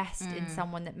invest in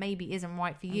someone that maybe isn't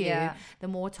right for you, the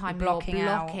more time you're blocking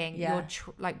your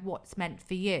what's meant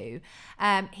for you.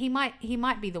 He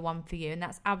might be the one for you, and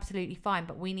that's absolutely fine.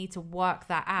 But we need to work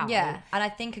that out. Yeah, and I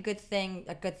think a good thing.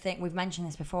 We've mentioned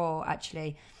this before,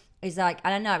 actually. Is like,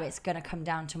 and I know it's going to come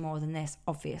down to more than this,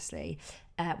 obviously.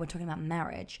 We're talking about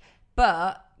marriage.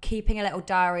 But keeping a little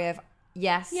diary of,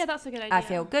 yes. Yeah, that's a good idea. I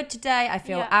feel good today. I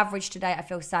feel average today. I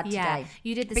feel sad today.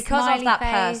 You did because of that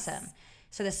face. person.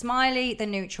 So the smiley, the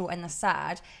neutral, and the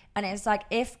sad. And it's like,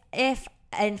 if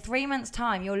in 3 months'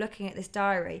 time you're looking at this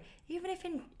diary, even if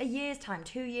in a year's time,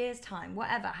 2 years' time,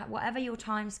 whatever your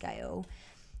time scale,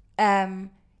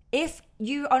 if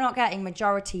you are not getting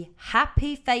majority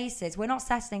happy faces, we're not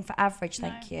settling for average,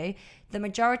 thank you. The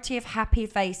majority of happy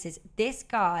faces, this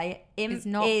guy is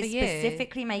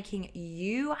specifically making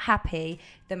you happy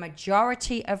the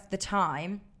majority of the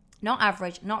time. Not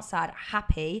average, not sad,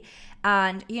 happy.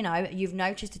 And, you've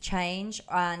noticed a change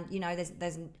and,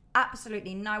 there's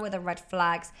absolutely no other red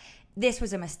flags. This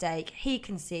was a mistake. He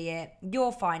can see it.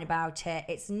 You're fine about it.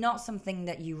 It's not something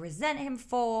that you resent him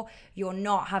for. You're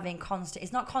not having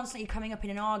it's not constantly coming up in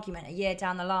an argument a year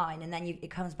down the line and then it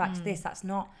comes back to this. That's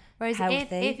not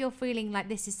healthy. If you're feeling like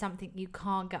this is something you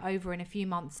can't get over in a few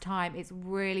months' time, it's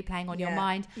really playing on your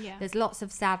mind. Yeah. There's lots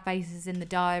of sad faces in the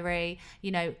diary,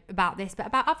 about this, but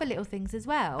about other little things as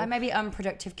well. And maybe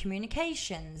unproductive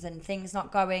communications and things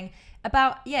not going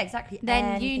about, exactly.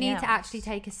 Then you need to actually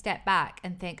take a step back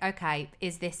and think, okay,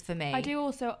 is this for me? I do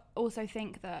also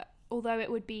think that although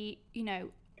it would be,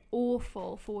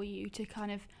 awful for you to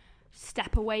kind of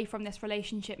step away from this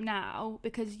relationship now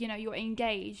because, you're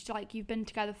engaged, like you've been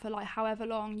together for like however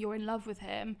long, you're in love with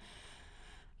him,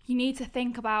 you need to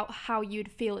think about how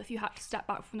you'd feel if you had to step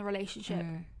back from the relationship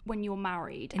when you're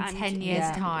married. In 10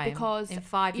 years' time. Because in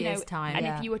 5 years' time. And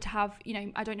if you were to have,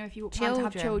 I don't know if you plan to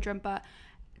have children, but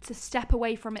to step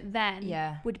away from it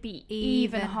then would be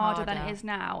even harder than it is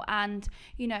now. And,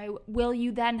 you know, will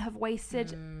you then have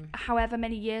wasted however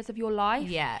many years of your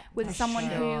life with someone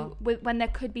who, when there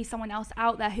could be someone else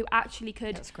out there who actually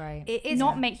could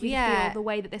not make you feel the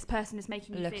way that this person is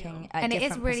making you feel. And it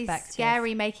is really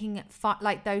scary making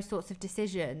like those sorts of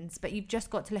decisions, but you've just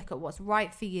got to look at what's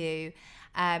right for you.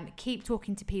 Keep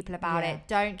talking to people about it.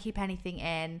 Don't keep anything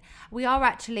in.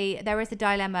 There is a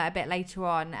dilemma a bit later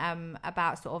on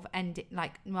about sort of ending,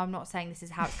 like, well, I'm not saying this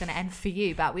is how it's going to end for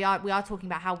you, but we are talking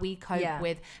about how we cope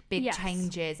with big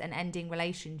changes and ending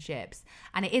relationships,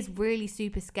 and it is really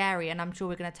super scary, and I'm sure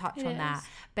we're going to touch on that,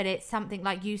 but it's something,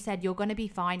 like you said, you're going to be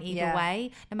fine either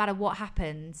way, no matter what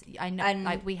happens. I know, and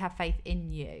like, we have faith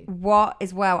in you. What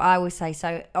as well, I would say,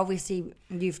 so obviously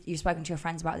you've spoken to your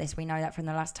friends about this, we know that from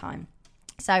the last time.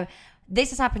 So this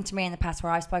has happened to me in the past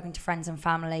where I've spoken to friends and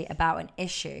family about an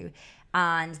issue,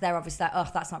 and they're obviously like, oh,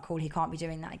 that's not cool, he can't be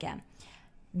doing that again.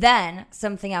 Then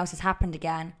something else has happened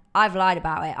again. I've lied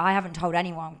about it. I haven't told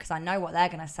anyone because I know what they're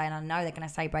going to say, and I know they're going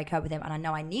to say break up with him, and I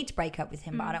know I need to break up with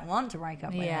him, but I don't want to break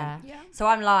up with him. Yeah. So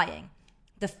I'm lying.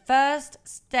 The first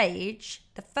stage,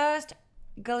 the first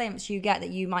glimpse you get that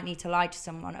you might need to lie to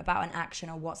someone about an action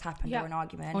or what's happened or an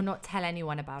argument. Or not tell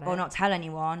anyone about it. Or not tell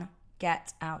anyone.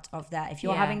 Get out of there. If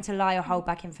you're having to lie or hold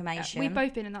back information, we've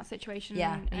both been in that situation.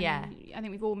 And I think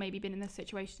we've all maybe been in this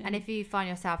situation. And if you find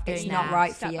yourself doing it's not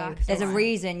right for you, there's a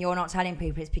reason you're not telling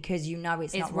people. It's because you know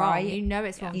it's not wrong. Right. You know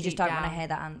it's wrong. You just don't want to hear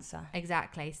that answer.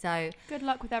 Exactly. So good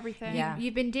luck with everything.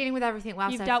 You've been dealing with everything well.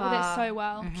 You've dealt with it so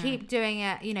well. Keep doing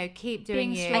it. You know, keep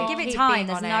doing you, and give it time.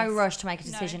 There's no rush to make a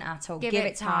decision at all. Give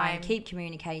it time. Keep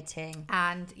communicating.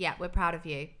 And we're proud of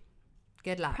you.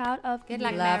 Good luck. Proud of good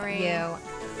luck, Love Mary. You.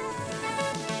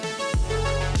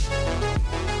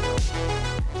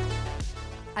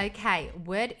 Okay,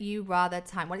 would you rather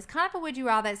time? Well, it's kind of a would you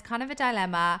rather. It's kind of a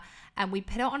dilemma, and we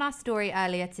put it on our story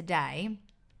earlier today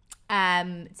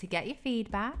to get your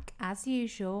feedback as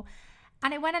usual,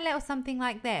 and it went a little something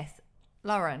like this.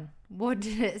 Lauren, what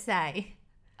did it say?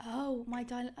 Oh, my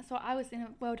dilemma. So I was in a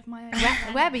world of my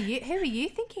own. Where were you? Who were you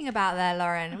thinking about there,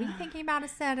 Lauren? Were you thinking about a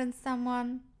certain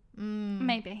someone?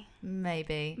 Maybe.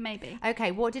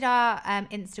 Okay, what did our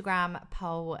Instagram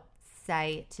poll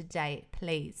say today,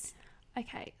 please?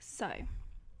 Okay, so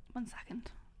 1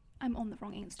 second. I'm on the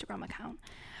wrong Instagram account.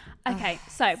 Okay,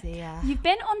 so you've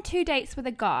been on 2 dates with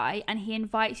a guy and he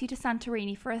invites you to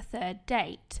Santorini for a 3rd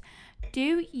date.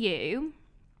 Do you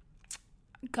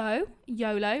go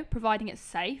YOLO, providing it's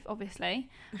safe, obviously,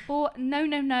 or no,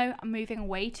 I'm moving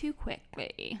way too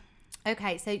quickly?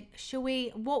 Okay, so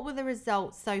what were the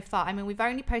results so far? I mean, we've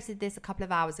only posted this a couple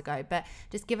of hours ago, but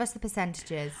just give us the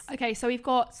percentages. Okay, so we've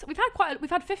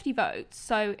had 50 votes.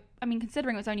 So, I mean,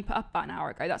 considering it was only put up about an hour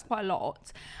ago, that's quite a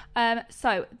lot.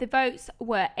 So the votes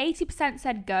were 80%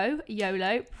 said go,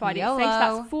 YOLO, provided it's safe.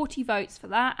 So that's 40 votes for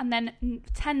that. And then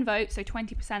 10 votes, so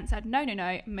 20% said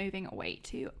no, moving way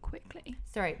too quickly.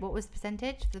 Sorry, what was the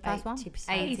percentage for the first 80%.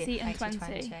 80 and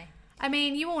 20. I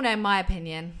mean, you all know my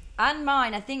opinion. And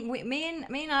mine. I think me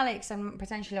and Alex and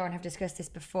potentially Lauren have discussed this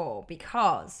before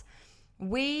because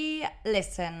we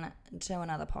listen to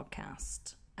another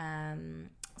podcast,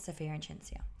 Sophia and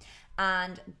Cinzia,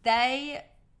 and they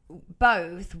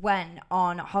both went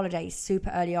on holidays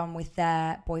super early on with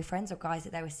their boyfriends or guys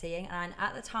that they were seeing. And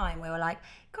at the time we were like,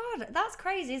 God, that's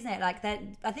crazy, isn't it? Like,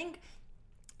 I think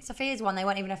Sophia's one, they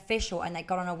weren't even official and they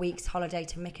got on a week's holiday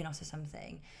to Mykonos or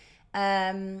something.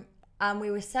 And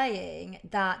we were saying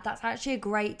that that's actually a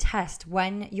great test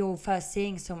when you're first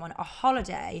seeing someone. A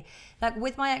holiday, like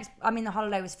with my ex, I mean, the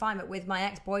holiday was fine, but with my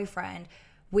ex-boyfriend,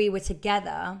 we were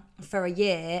together for a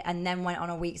year and then went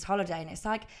on a week's holiday. And it's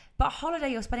like, but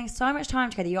holiday, you're spending so much time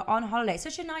together. You're on holiday. It's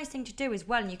such a nice thing to do as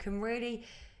well. And you can really,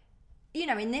 you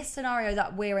know, in this scenario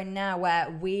that we're in now where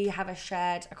we have a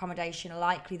shared accommodation,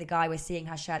 likely the guy we're seeing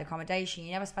has shared accommodation.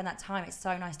 You never spend that time. It's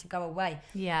so nice to go away.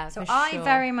 Yeah, so I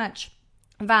very much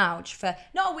vouch for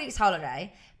not a week's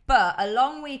holiday, but a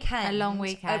long weekend.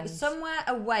 Somewhere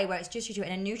away where it's just you two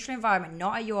in a neutral environment,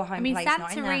 not at your home place,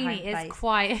 not in their home place. Santorini is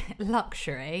quite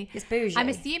luxury. It's bougie. I'm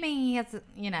assuming he has,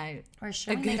 you know,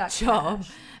 a good job.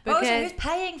 Because, so who's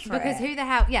paying for it? Because who the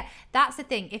hell? Yeah, that's the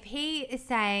thing. If he is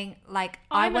saying, like,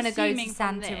 I want to go to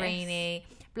Santorini,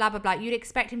 blah, blah, blah, you'd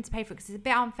expect him to pay for it because it's a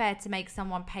bit unfair to make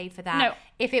someone pay for that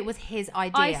if it was his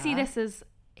idea. I see this as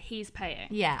he's paying.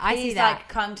 Yeah, I see He's that. like,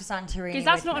 come to Santorini. Because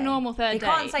that's not me. a normal third date.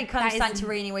 You can't say come to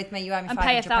Santorini with me. You owe me and £500,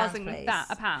 pay £1,000 please.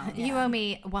 a pound. You owe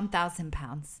me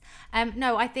 £1,000.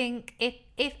 No, I think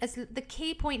if as the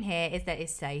key point here is that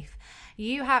it's safe.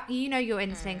 You know your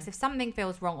instincts. If something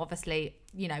feels wrong, obviously,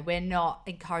 you know, we're not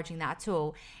encouraging that at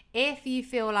all. If you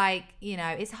feel like, you know,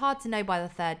 it's hard to know by the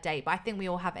third date, but I think we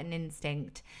all have an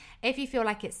instinct. If you feel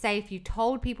like it's safe, you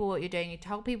told people what you're doing, you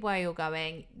told people where you're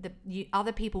going,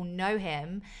 other people know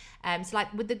him. So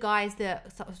like with the guys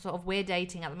that sort of we're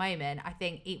dating at the moment, I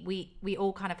think we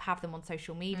all kind of have them on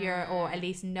social media or at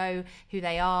least know who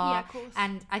they are. Yeah, of course.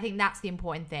 And I think that's the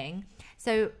important thing.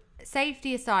 So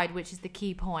safety aside, which is the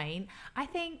key point, I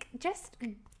think just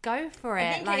go for it.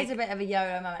 I think it is a bit of a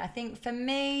YOLO moment. I think for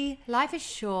me, life is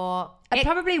short. I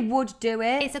probably would do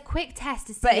it. It's a quick test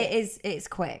to see. But it's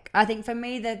quick. I think for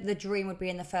me, the dream would be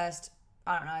in the first,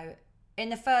 in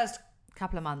the first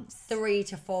couple of months, 3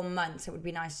 to 4 months, it would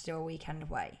be nice to do a weekend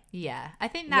away. Yeah, I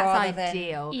think that's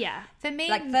ideal. Yeah, for me,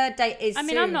 like third date is. I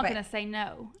mean, I'm not going to say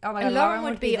no. Oh my God, Lauren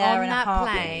would be on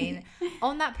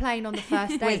that plane, on the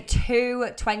first date with 2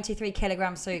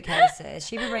 23-kilogram suitcases.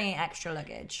 She'd be bringing extra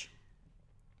luggage.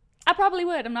 I probably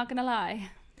would. I'm not going to lie.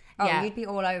 Oh, yeah. You'd be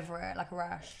all over it like a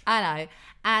rash. I know,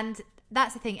 and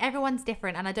that's the thing. Everyone's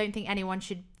different, and I don't think anyone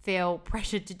should feel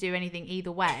pressured to do anything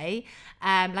either way.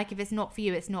 Like if it's not for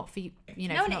you, it's not for you. You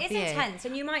know, no, and it is intense,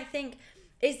 and you might think,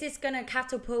 is this going to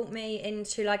catapult me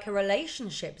into like a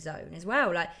relationship zone as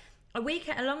well? Like a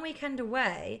long weekend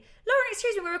away. Lauren,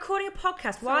 excuse me, we're recording a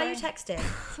podcast. Why are you texting?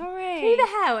 Sorry. Who the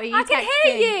hell are you texting? I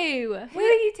can hear you. Who are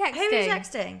you texting? Who are you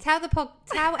texting?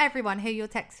 Tell everyone who you're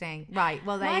texting. Right,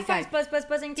 well, there My you go. phone's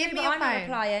buzzing Give too, me but your I'm not phone.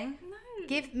 replying. No.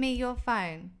 Give me your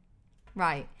phone.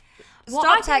 Right.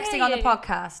 Stop texting on the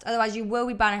podcast, otherwise you will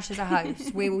be banished as a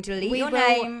host. We will delete your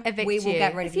name. We will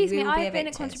get rid of you. Excuse me, I've been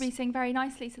evicted. contributing very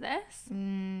nicely to this.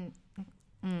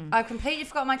 I've completely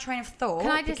forgot my train of thought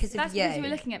because that's of you. because you were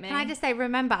looking at me. Can I just say,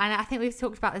 remember, and I think we've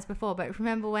talked about this before, but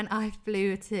remember when I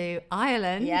flew to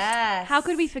Ireland? Yes. How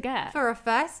could we forget? For a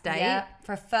first date. Yeah,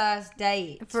 for a first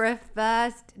date. For a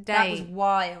first date. That was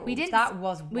wild. That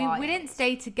was wild. We didn't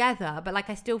stay together, but like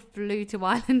I still flew to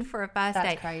Ireland for a first date.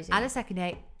 That's crazy. And a second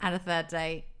date, and a third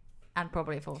date, and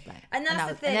probably a fourth date. And that's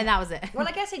the thing. And then that was it. Well,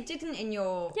 I guess it didn't in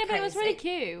your Yeah, but it was case. really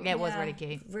cute. Yeah, it was really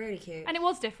cute. Really cute. And it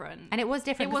was different. And it was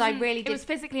different because I really did. It was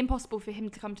physically impossible for him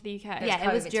to come to the UK. Yeah,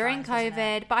 it was COVID during times, wasn't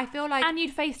COVID, it? but I feel like. And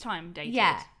you'd FaceTime dated.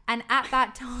 Yeah. And at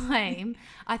that time,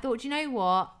 I thought, you know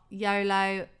what?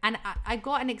 YOLO. And I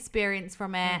got an experience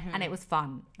from it and it was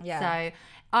fun. Yeah. So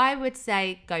I would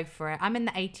say go for it. I'm in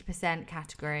the 80%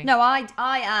 category. No, I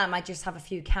am. I just have a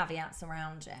few caveats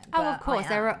around it. Oh, of course.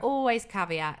 There are always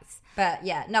caveats. But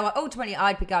yeah, no, ultimately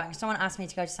I'd be going. If someone asked me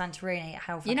to go to Santorini,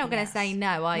 You're not going to say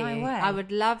no, are you? No way. I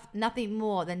would love nothing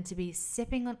more than to be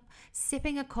sipping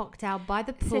a cocktail by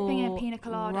the pool, Sipping a pina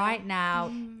colada right now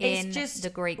in It's just the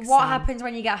Greek what sun. happens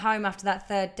when you get home after that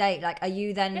third date? Like, are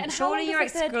you then? Yeah, and how surely long you're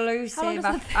does the third- exclusive. how long does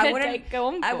the I third wouldn't date go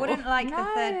on I for? wouldn't like the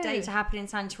third No. date to happen in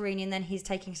Santorini and then he's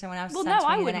taking someone else. Well, to no, Santorini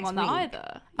I the wouldn't next want that week.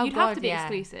 either. Oh, You'd have God, to be yeah.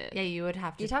 exclusive. Yeah, you would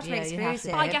have to. You'd have to be yeah, you'd have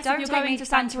exclusive. But I guess Don't if you're take going me to to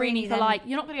Santorini Santorini, for then- like,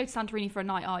 you're not going to go to Santorini for a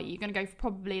night, are you? You're going to go for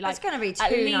probably like It's gonna be at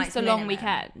 2 least nights a long minimum.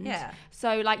 weekend. Yeah.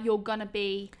 So like you're gonna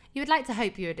be. You would like to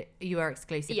hope you were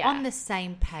exclusive Yeah. on the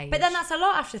same page. But then that's a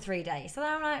lot after 3 days. So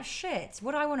then I'm like, shit,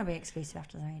 would I want to be exclusive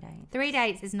after 3 days? 3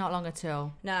 dates is not long at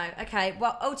all. No. Okay.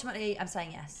 Well, ultimately, I'm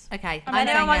saying yes. Okay, If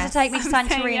anyone wants to take me to I'm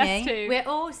saying Santorini, yes too. We're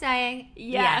all saying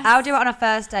Yes. I'll do it on a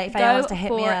first date if anyone wants to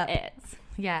hit me for up. it.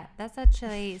 Yeah, that's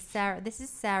actually Sarah. This is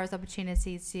Sarah's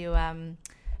opportunity to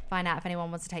find out if anyone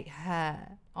wants to take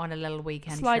her on a little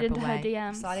weekend Slide trip into away. her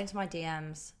DMs. Slide into my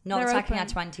DMs. Not They're attacking our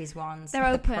open. 20s ones. They're the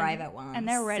open private ones. and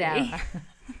they're ready.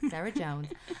 Sarah, Sarah Jones.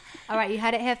 All right, you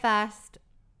heard it here first.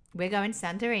 We're going to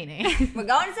Santorini. We're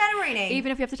going to Santorini.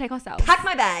 Even if we have to take ourselves. Pack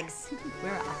my bags.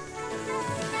 We're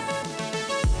off.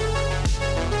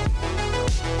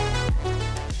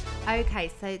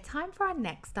 Okay, so time for our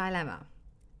next dilemma.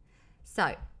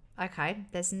 So, okay,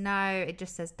 it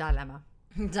just says dilemma.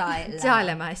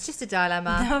 Dilemma. It's just a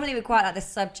dilemma. Normally we quite like this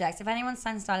subject. If anyone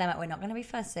sends dilemma, we're not going to be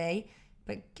fussy,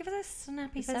 but give us a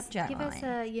snappy subject Give us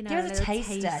line. a, you know, Give us a little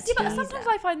taster. Yeah, but teaser. sometimes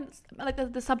I find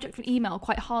like the subject of an email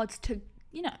quite hard to,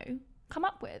 come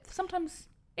up with. Sometimes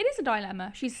it is a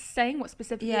dilemma. She's saying what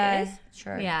specifically it is.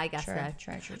 True. Yeah, I guess true,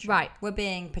 so. True. Right. We're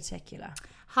being particular.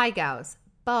 Hi, girls.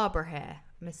 Barbara here.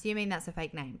 I'm assuming that's a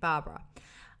fake name. Barbara.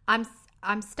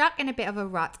 I'm stuck in a bit of a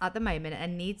rut at the moment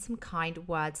and need some kind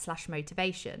words /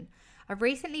 motivation. I've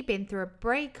recently been through a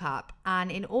breakup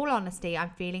and in all honesty, I'm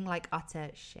feeling like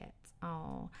utter shit.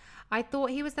 Oh, I thought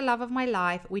he was the love of my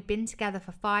life. We'd been together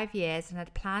for 5 years and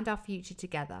had planned our future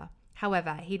together.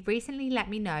 However, he'd recently let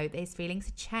me know that his feelings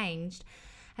had changed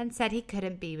and said he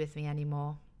couldn't be with me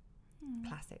anymore.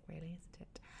 Classic, really, isn't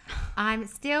it? I'm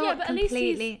still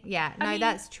completely... Yeah, no,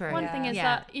 that's true. One thing is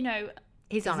that, you know...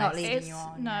 He's honest. Not leading you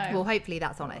on. No. Well, hopefully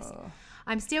that's honest.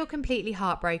 I'm still completely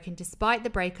heartbroken despite the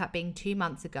breakup being 2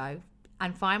 months ago,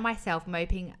 and find myself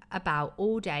moping about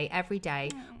all day, every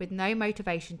day, with no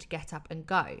motivation to get up and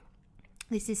go.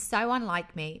 This is so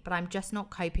unlike me, but I'm just not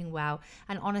coping well,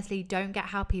 and honestly don't get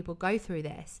how people go through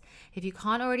this. If you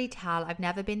can't already tell, I've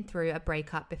never been through a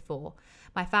breakup before.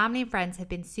 My family and friends have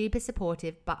been super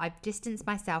supportive, but I've distanced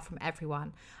myself from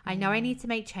everyone. I know I need to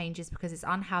make changes because it's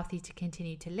unhealthy to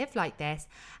continue to live like this,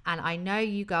 and I know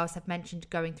you girls have mentioned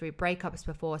going through breakups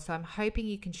before, so I'm hoping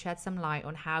you can shed some light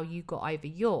on how you got over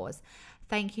yours.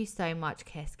 Thank you so much,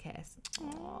 kiss, kiss.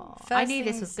 I knew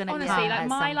this was going to come honestly, at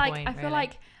some point, I feel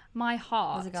like my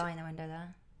heart. There's a guy in the window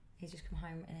there. He's just come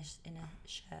home in a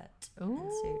shirt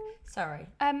and suit. Sorry.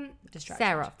 Distraction.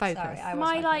 Sarah, focus. Sorry,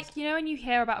 you know when you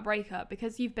hear about a breakup,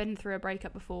 because you've been through a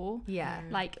breakup before. Yeah.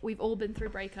 Like, we've all been through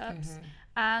breakups.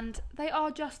 And they are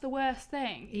just the worst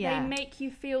thing. Yeah. They make you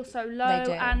feel so low.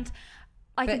 And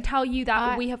I can tell you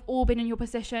that we have all been in your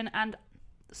position, and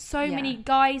so many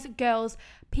guys, girls,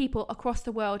 people across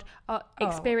the world are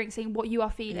experiencing what you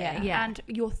are feeling, and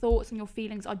your thoughts and your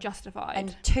feelings are justified.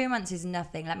 And 2 months is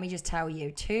nothing. Let me just tell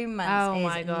you, 2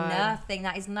 months is nothing.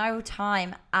 That is no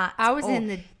time at all. I was in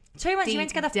the 2 months. You went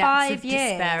together 5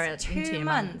 years. 2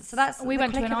 months. So that's we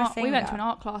went to an art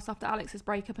class after Alex's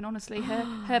breakup, and honestly,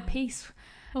 her piece.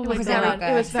 It was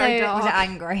very dark. Was it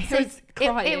angry? So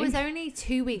it was only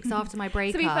 2 weeks after my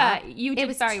breakup. To be fair, you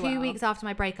did very well. It was 2 weeks after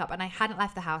my breakup, and I hadn't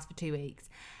left the house for 2 weeks,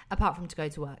 apart from to go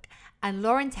to work. And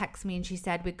Lauren texted me and she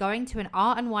said, we're going to an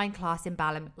art and wine class in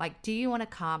Balham. Like, do you want to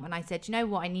come? And I said, you know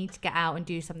what? I need to get out and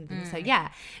do something. So yeah.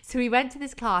 So we went to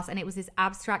this class, and it was this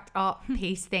abstract art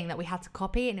piece thing that we had to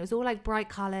copy. And it was all like bright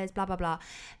colors, blah, blah, blah.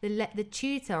 The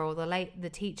tutor or the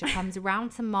teacher comes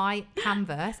around to my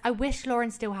canvas. I wish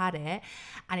Lauren still had it.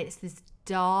 And it's this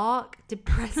dark,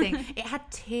 depressing. It had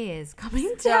tears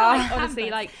coming down. Honestly,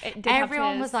 like,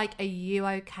 everyone was like, "Are you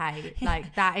okay?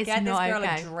 Like, that is Get not this girl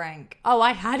okay." a drink. Oh,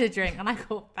 I had a drink and I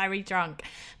got very drunk,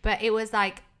 but it was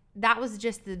like that was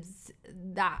just when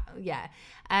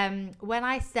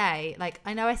I say, like,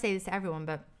 I know I say this to everyone,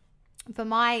 but for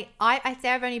I say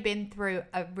I've only been through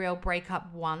a real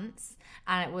breakup once,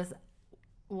 and it was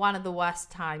one of the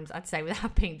worst times, I'd say,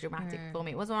 without being dramatic for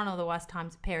me. It was one of the worst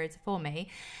periods for me.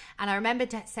 And I remember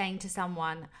saying to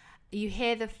someone, you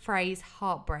hear the phrase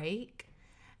heartbreak,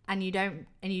 and you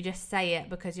just say it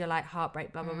because you're like,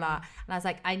 heartbreak, blah, blah, blah. And I was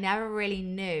like, I never really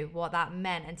knew what that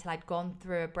meant until I'd gone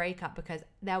through a breakup, because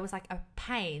there was like a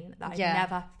pain that I'd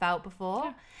never felt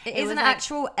before. It is an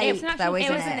actual ache, though,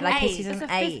 isn't it? Like, it is an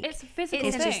ache. It's a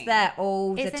physical thing. It's just there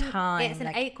all the time. It's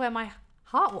an ache where my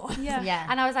heart was. Yeah.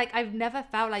 And I was like, I've never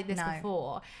felt like this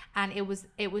before. And it was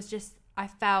just, I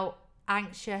felt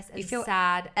anxious and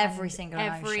sad every single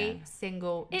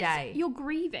day. You're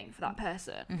grieving for that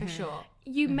person. For sure.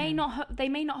 You may not they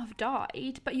may not have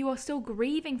died, but you are still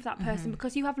grieving for that person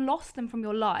because you have lost them from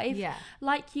your life. Yeah.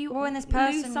 Like you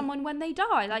lose someone when they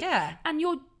die. Like, and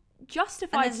you're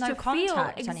justified to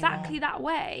feel exactly that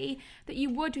way that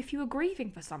you would if you were grieving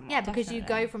for someone. Yeah, because you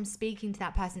go from speaking to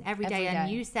that person every day,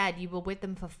 and you said you were with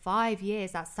them for 5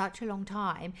 years. That's such a long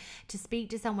time to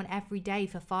speak to someone every day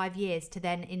for 5 years, to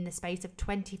then in the space of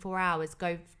 24 hours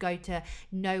go to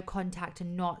no contact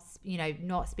and not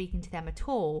speaking to them at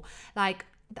all. Like,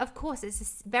 of course,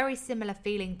 it's a very similar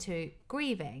feeling to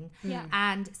grieving. Yeah.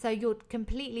 And so you're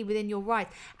completely within your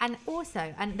rights. And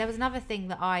also, and there was another thing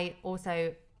that I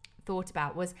also thought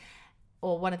about was,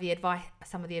 or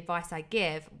some of the advice I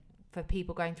give for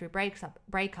people going through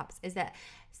breakups is that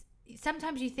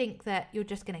sometimes you think that you're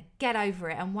just going to get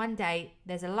over it, and one day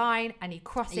there's a line and you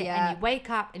cross it and you wake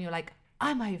up and you're like,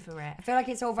 I'm over it. I feel like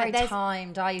it's all very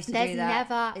timed. I used to do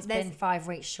that. It's been 5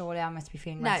 weeks. Surely I must be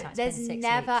feeling less. There's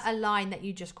never a line that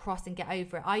you just cross and get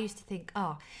over it. I used to think,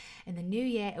 in the new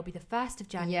year, it'll be the 1st of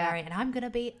January and I'm going to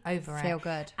be over it. Feel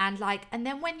good. And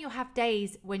then when you have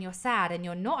days when you're sad and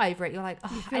you're not over it, you're like,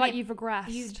 you feel like you've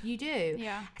regressed. You do.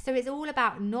 Yeah. So it's all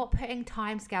about not putting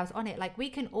timescales on it. Like, we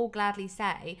can all gladly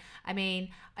say, I mean,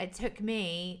 it took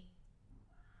me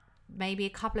maybe a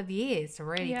couple of years to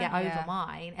really get over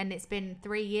mine, and it's been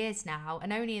 3 years now,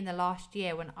 and only in the last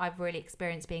year when I've really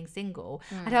experienced being single.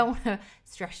 I don't want to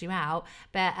stress you out,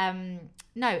 but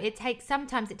no,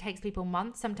 sometimes it takes people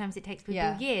months, sometimes it takes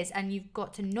people years, and you've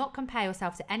got to not compare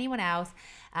yourself to anyone else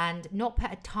and not put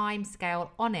a time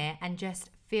scale on it, and just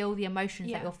feel the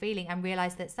emotions that you're feeling and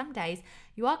realize that some days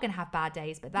you are going to have bad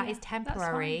days, but that is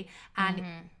temporary. And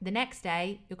the next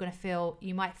day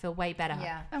you might feel way better.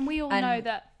 Yeah. And we all know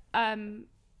that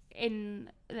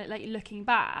in like looking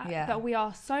back that we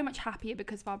are so much happier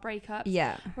because of our breakups.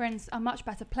 We're in a much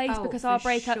better place because of our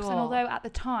breakups, and although at the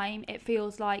time it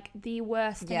feels like the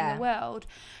worst thing in the world,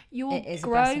 you'll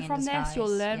grow from this, you'll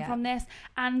learn from this,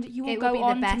 and you will go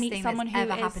on to meet someone who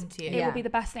ever happened to you. It will be the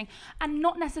best thing, and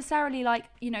not necessarily like,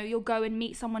 you know, you'll go and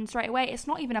meet someone straight away. It's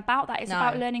not even about that. It's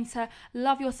about learning to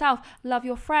love yourself, love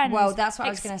your friends. Well, that's what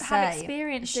I was going to say. Have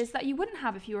experiences that you wouldn't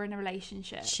have if you were in a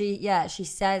relationship. She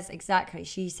says exactly.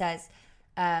 She says,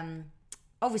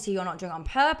 obviously you're not doing it on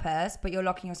purpose, but you're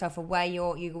locking yourself away.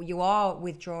 You are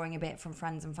withdrawing a bit from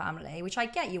friends and family, which I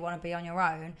get. You want to be on your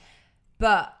own,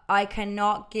 but I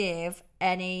cannot give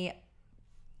any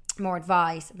more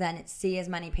advice than see as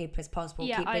many people as possible.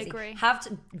 Yeah, keep busy. I agree. Have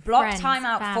to block friends, time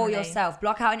out for yourself.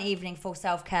 Block out an evening for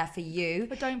self-care for you.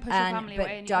 But don't push your family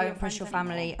away. Don't push your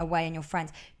family away and your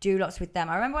friends. Do lots with them.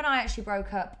 I remember when I actually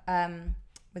broke up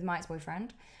with my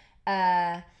ex-boyfriend.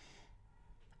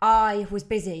 I was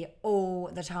busy all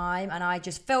the time and I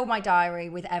just filled my diary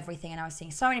with everything, and I was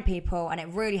seeing so many people and it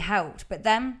really helped. But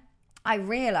then I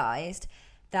realised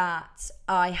that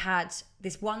I had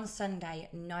this one Sunday,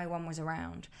 no one was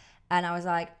around. And I was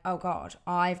like, oh God,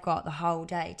 I've got the whole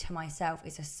day to myself.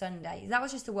 It's a Sunday. That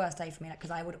was just the worst day for me,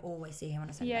 because I would always see him on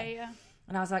a Sunday. Yeah.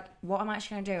 And I was like, what am I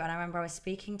actually going to do? And I remember I was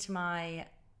speaking to my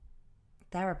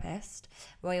therapist.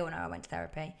 Well, you all know I went to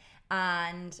therapy.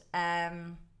 And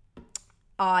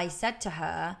I said to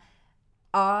her,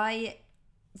 I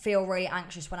feel really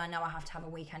anxious when I know I have to have a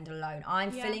weekend alone.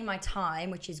 I'm filling my time,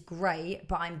 which is great,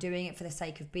 but I'm doing it for the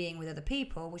sake of being with other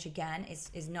people, which again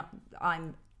is not,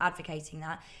 I'm advocating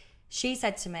that. She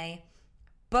said to me,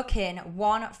 book in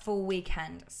one full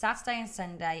weekend, Saturday and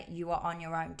Sunday, you are on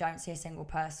your own. Don't see a single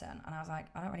person. And I was like,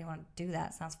 I don't really want to do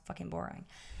that. It sounds fucking boring.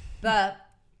 But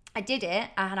I did it.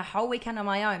 I had a whole weekend on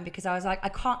my own because I was like,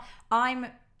 I'm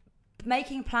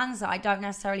making plans that I don't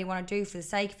necessarily want to do for the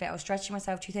sake of it, or stretching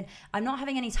myself too thin. I'm not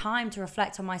having any time to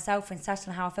reflect on myself and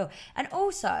settle on how I feel. And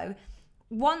also,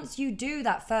 once you do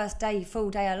that first day,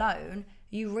 full day alone,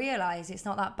 you realise it's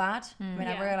not that bad. I mean,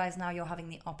 I realise now you're having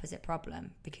the opposite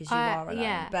problem because you are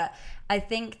alone. But I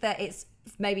think that it's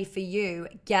maybe for you,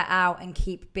 get out and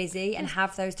keep busy and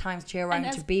have those times to your own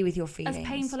to be with your feelings. As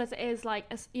painful as it is, like,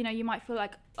 as, you know, you might feel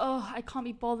like, oh, I can't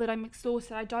be bothered, I'm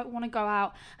exhausted, I don't want to go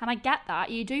out. And I get that.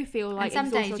 You do feel like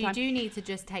and some days you do need to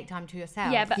just take time to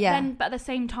yourself. Yeah, but then, but at the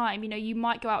same time, you know, you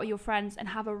might go out with your friends and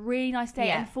have a really nice day,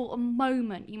 and for a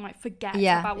moment you might forget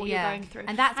about what you're going through.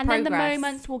 And that's progress. Then the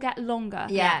moments will get longer.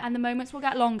 And the moments will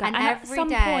get longer. And at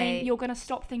some point you're going to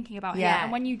stop thinking about it.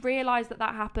 And when you realise that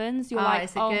happens, you're like,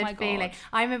 oh my God. Feeling.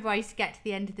 I remember I used to get to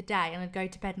the end of the day and I'd go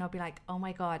to bed and I'd be like, oh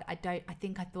my God, I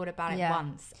think I thought about it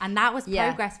once. And that was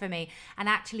progress for me. And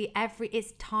actually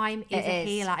time is a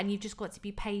healer, and you've just got to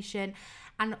be patient.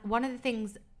 And one of the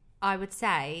things I would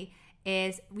say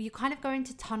is you kind of go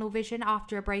into tunnel vision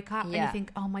after a breakup and you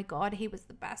think, oh my God, he was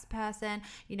the best person,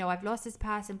 you know, I've lost this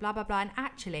person, blah blah blah. And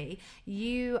actually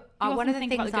you are, one of the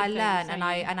things I learned and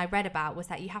I read about was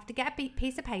that you have to get a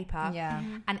piece of paper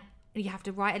and you have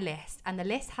to write a list, and the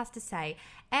list has to say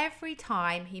every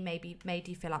time he maybe made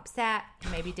you feel upset, he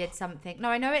maybe did something. No,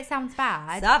 I know it sounds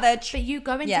bad, savage, but you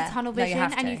go into tunnel vision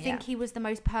and you think he was the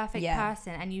most perfect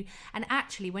person, and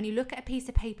actually when you look at a piece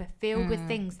of paper filled with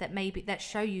things that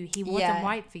show you he wasn't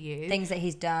right for you, things that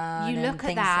he's done, you look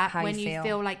at that when you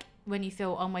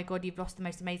feel oh my God, you've lost the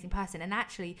most amazing person, and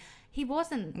actually he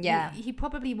wasn't. He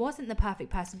probably wasn't the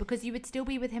perfect person, because you would still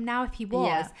be with him now if he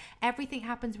was. Everything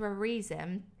happens for a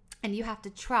reason. And you have to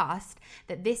trust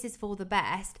that this is for the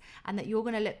best, and that you're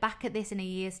going to look back at this in a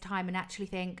year's time and actually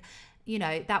think, you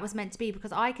know, that was meant to be.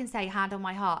 Because I can say, hand on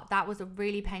my heart, that was a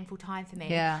really painful time for me.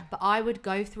 But I would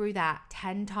go through that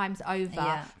 10 times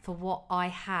over for what I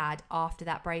had after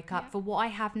that breakup. For what I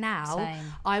have now,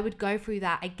 I would go through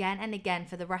that again and again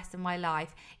for the rest of my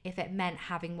life if it meant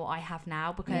having what I have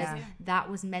now, because that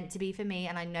was meant to be for me.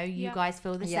 And I know you guys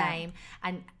feel the same.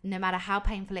 And no matter how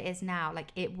painful it is now, like,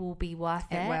 it will be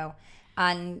worth it. It will.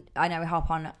 And I know we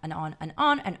hop on and on and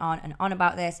on and on and on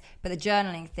about this, but the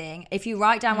journaling thing, if you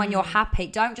write down when you're happy,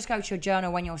 don't just go to your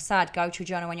journal when you're sad, go to your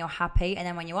journal when you're happy. And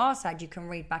then when you are sad, you can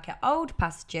read back at old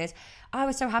passages. I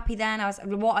was so happy then.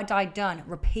 What had I done?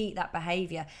 Repeat that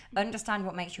behaviour. Understand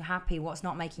what makes you happy, what's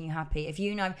not making you happy. If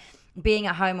you know being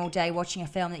at home all day, watching a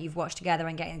film that you've watched together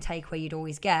and getting the takeaway you'd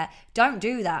always get, don't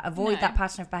do that. Avoid that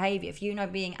pattern of behaviour. If you know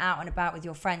being out and about with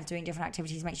your friends, doing different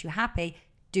activities makes you happy,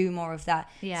 do more of that.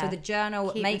 So the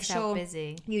journal, make sure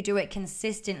busy. You do it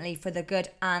consistently for the good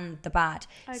and the bad,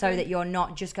 so that you're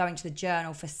not just going to the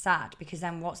journal for sad, because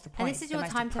then what's the point? And this is your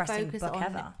time to focus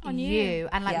on you.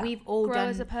 And like we've all grow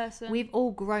as a person. We've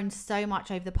all grown so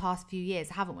much over the past few years,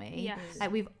 haven't we? Yes.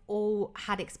 Like we've all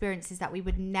had experiences that we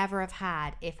would never have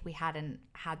had if we hadn't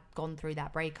had gone through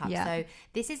that breakup. So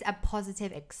this is a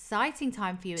positive, exciting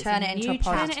time for you. Turn it into a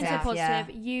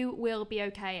positive. You will be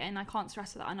okay, and I can't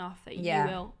stress that enough, that you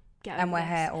will get over and we're this.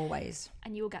 Here always,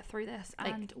 and you will get through this,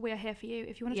 and we're here for you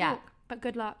if you want to talk. But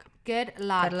good luck. Good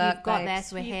luck. You've got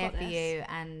this. We're here for you,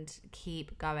 and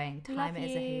keep going. Time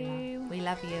is a healer. We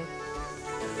love you.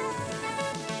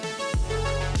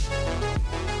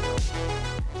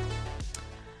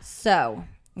 So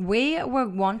we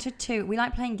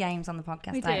like playing games on the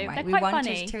podcast, we don't do. we? They're we quite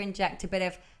wanted funny. to inject a bit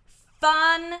of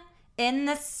fun in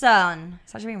the sun.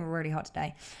 It's actually been really hot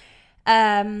today.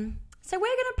 So we're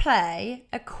going to play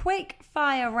a quick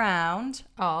fire round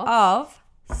of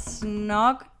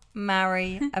Snog,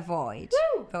 Marry, Avoid.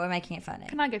 But we're making it funny.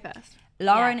 Can I go first?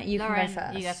 Lauren, you can go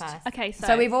first. You go first. Okay,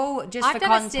 so we've all I've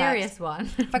done a serious one.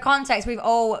 For context, we've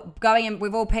all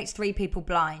picked 3 people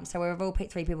blind. So we've all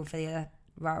picked 3 people for the other.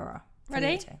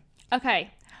 Ready?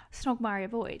 Okay. Snog, Marry,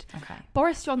 Avoid. Okay.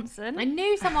 Boris Johnson. I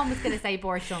knew someone was going to say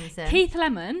Boris Johnson. Keith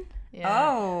Lemon.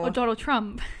 Yeah. Oh. Or Donald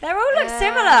Trump. They all look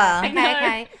similar.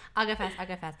 Okay. I'll go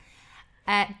first.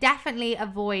 Definitely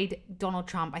avoid Donald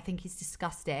Trump. I think he's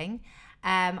disgusting.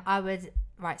 I would...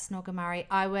 Right, Snog and Marry.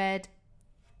 I would...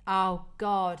 Oh,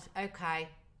 God. Okay.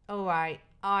 All right.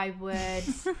 I would...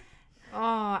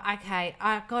 Oh, okay.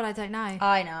 God, I don't know.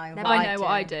 I know. I know what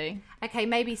I do. Okay,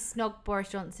 maybe Snog Boris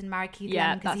Johnson, marry Keith Lemon.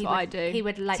 Yeah, that's what I do. He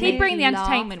would like. He'd bring the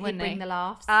entertainment, wouldn't he? He'd bring the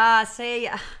laughs. See,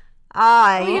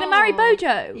 Are you going to marry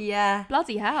Bojo? Yeah.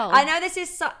 Bloody hell. I know this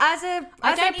is as a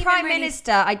prime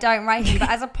minister, I don't rate him, but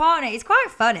as a partner, he's quite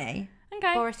funny.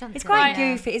 Okay. Boris Johnson. He's quite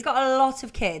goofy. He's got a lot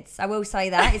of kids. I will say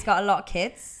that he's got a lot of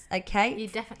kids. Okay.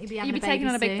 You'd definitely be taking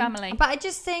on a big family. But I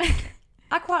just think.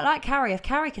 I quite like Carrie. If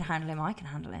Carrie can handle him, I can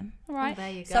handle him. All right. Well,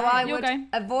 there you go. So I would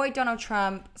avoid Donald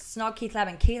Trump, snog Keith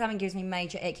Lemon. Keith Lemon gives me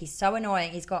major ick. He's so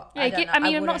annoying. He's got...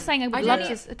 I'm not saying I would love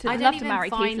to marry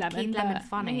Keith Lemon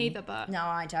funny. Me either, but... No,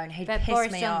 I don't. He'd piss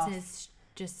Boris me Johnson off. Is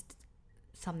just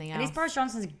something else. At least Boris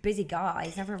Johnson's a busy guy.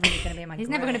 He's never really going to be in my He's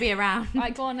never going to be around.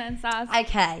 Right, go on then, Saz.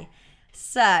 Okay.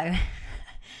 So,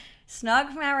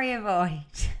 snog, marry, avoid.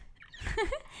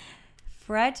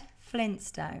 Fred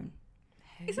Flintstone.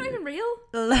 It's not even real.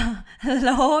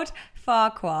 Lord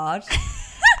Farquaad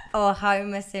or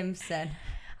Homer Simpson.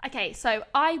 Okay, so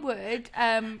I would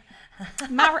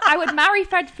marry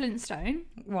Fred Flintstone.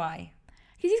 Why?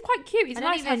 Because he's quite cute. He's a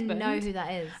nice husband. I don't even know who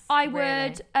that is.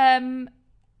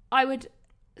 I would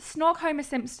snog Homer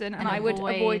Simpson and I would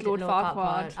avoid Lord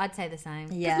Farquaad. I'd say the same.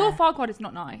 Because Lord Farquaad is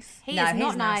not nice. He's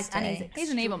not nice, and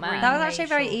he's an evil man. That was actually a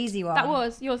very easy one. That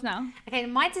was yours now. Okay,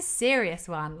 mine's a serious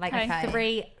one. Like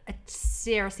 3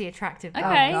 seriously attractive girls.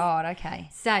 Okay. Oh God. Okay.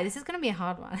 So this is going to be a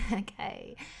hard one.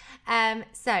 Okay.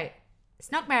 So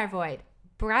Snog, Marry, Avoid.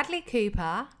 Bradley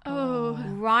Cooper. Oh.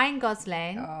 Ryan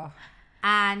Gosling.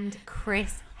 And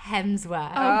Chris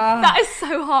Hemsworth. That is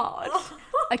so hard.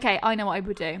 Okay, I know what I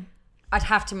would do. I'd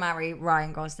have to marry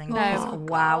Ryan Gosling. No.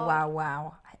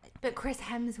 Wow. But Chris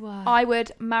Hemsworth. I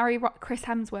would marry Chris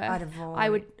Hemsworth. I'd avoid. I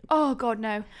would. Oh God,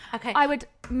 no. Okay. I would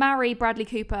marry Bradley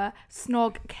Cooper,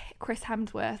 snog Chris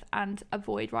Hemsworth, and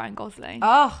avoid Ryan Gosling.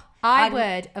 Oh, I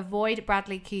would avoid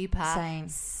Bradley Cooper. Same.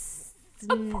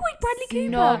 Avoid Bradley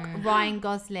Cooper. Snog Ryan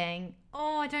Gosling.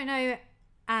 Oh, I don't know.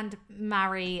 And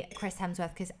marry Chris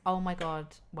Hemsworth because, oh my God,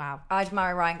 wow. I'd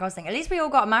marry Ryan Gosling. At least we all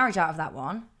got a marriage out of that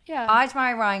one. Yeah. I'd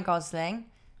marry Ryan Gosling.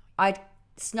 I'd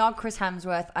snog Chris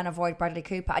Hemsworth and avoid Bradley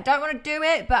Cooper. I don't want to do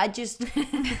it, but I just...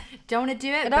 Don't want to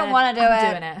do it? I don't want to do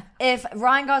it. Doing it. If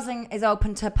Ryan Gosling is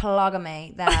open to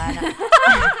polygamy, then...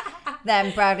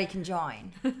 then Bradley can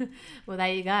join. Well,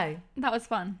 there you go. That was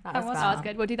fun. That was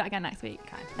good. We'll do that again next week.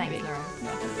 Okay. Thanks, Laura.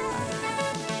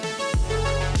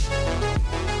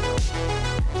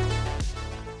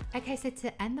 Okay, so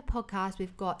to end the podcast,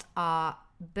 we've got our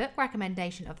book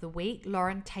recommendation of the week.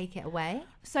 Lauren, take it away.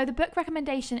 So the book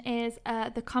recommendation is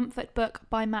The Comfort Book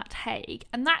by Matt Haig.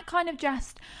 And that kind of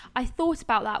I thought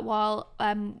about that while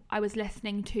I was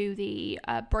listening to the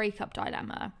Breakup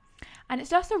Dilemma. And it's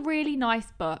just a really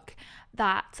nice book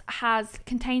that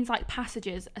contains like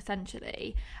passages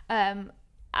essentially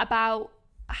about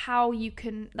how you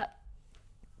can,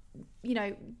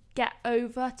 get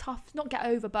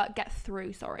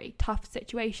through tough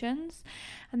situations.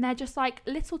 And they're just like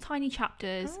little tiny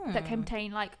chapters that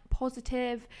contain like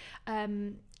positive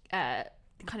kind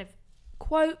of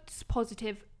quotes,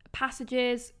 positive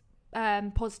passages,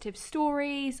 positive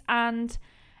stories, and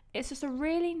it's just a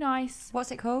really nice...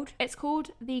 What's it called? It's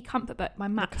called The Comfort Book by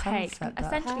Matt Haig. Essentially,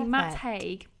 perfect. Matt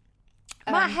Haig...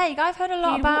 Matt Haig, I've heard a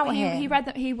lot about him. He read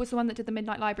that he was the one that did the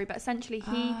Midnight Library, but essentially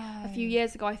he, a few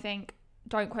years ago, I think,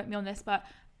 don't quote me on this, but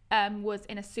was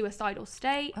in a suicidal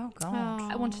state. Oh,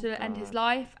 God. I wanted to end his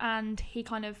life, and he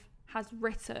kind of has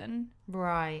written...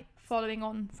 Right. Following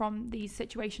on from these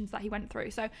situations that he went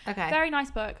through. So, very nice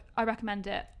book. I recommend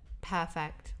it.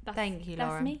 Perfect. Thank you,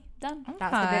 Laura. That's me. Done. Okay.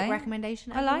 That's the book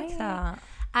recommendation. I like that.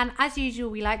 And as usual,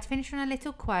 we like to finish on a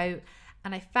little quote.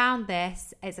 And I found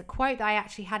this. It's a quote that I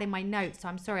actually had in my notes. So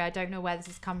I'm sorry, I don't know where this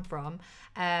has come from.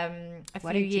 A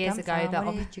few years ago.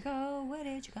 Where did you go? Where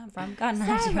did you come from?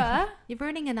 Sarah, you're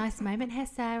ruining a nice moment here,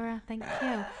 Sarah. Thank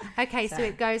you. Okay, so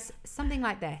it goes something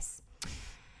like this.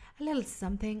 A little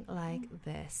something like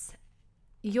this.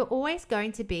 You're always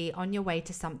going to be on your way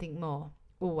to something more.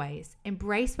 Always.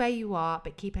 Embrace where you are,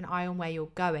 but keep an eye on where you're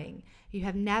going. You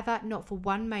have never, not for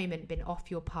one moment, been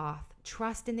off your path.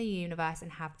 Trust in the universe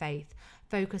and have faith.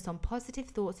 Focus on positive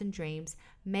thoughts and dreams.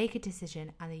 Make a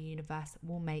decision and the universe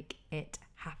will make it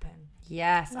happen.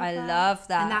 Yes, love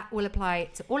that. And that will apply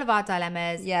to all of our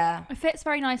dilemmas. Yeah. It fits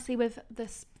very nicely with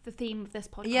the theme of this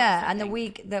podcast. Yeah, and the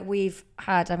week that we've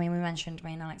had, I mean, we mentioned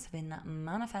me and Alex have been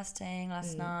manifesting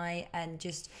last night, and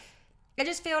I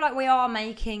just feel like we are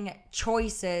making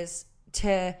choices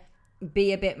to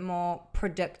be a bit more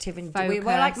productive and we're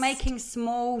like making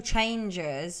small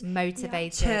changes to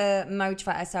motivate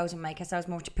ourselves and make ourselves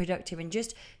more productive, and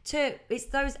just it's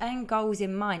those end goals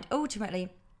in mind. Ultimately,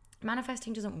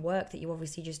 manifesting doesn't work that you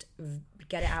obviously just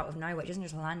get it out of nowhere. It doesn't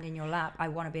just land in your lap. I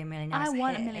want to be a millionaire. I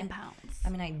want £1 million. I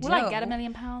mean, I do. Will I get £1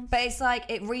 million? But it's like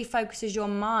it refocuses your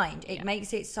mind. It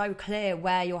makes it so clear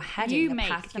where you're heading, the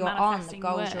path you're on, the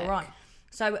goals you're on.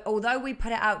 So although we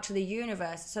put it out to the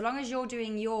universe, so long as you're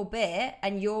doing your bit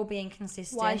and you're being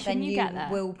consistent, then you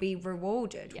will be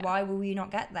rewarded. Yeah. Why will you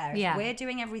not get there? If we're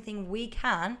doing everything we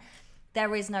can,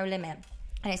 there is no limit.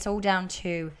 And it's all down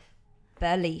to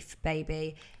belief,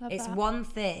 baby. It's one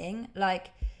thing,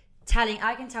 like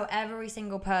I can tell every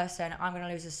single person I'm going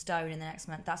to lose a stone in the next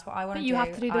month. That's what I want to do. But you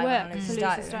have to do the work to lose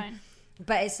a stone.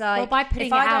 But it's like, well, by putting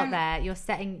it out there, you're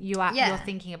setting you up. You're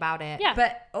thinking about it. Yeah.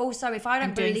 But also, if I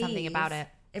don't believe something about it,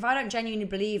 if I don't genuinely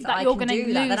believe that I can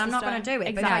do that, then I'm not going to do it.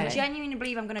 Exactly. But if I genuinely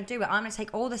believe I'm going to do it, I'm going to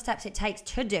take all the steps it takes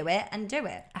to do it and do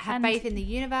it. Have faith in the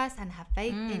universe and have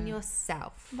faith in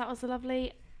yourself. That was a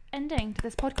lovely ending to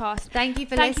this podcast. Thank you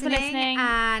for listening.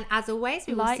 And as always,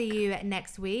 we will see you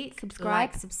next week.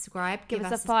 Subscribe. Give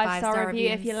us a 5-star review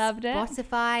if you loved it.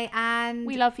 Spotify, and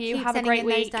we love you. Have a great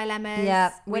week. Those dilemmas.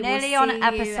 Yeah, we're nearly on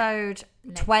episode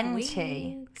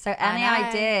 20. So any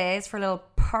ideas for a little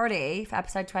party for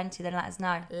episode 20, then let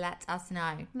us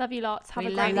know. Love you lots. Have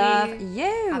a great week. Love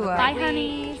you. Bye,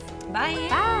 honeys.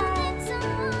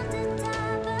 Bye.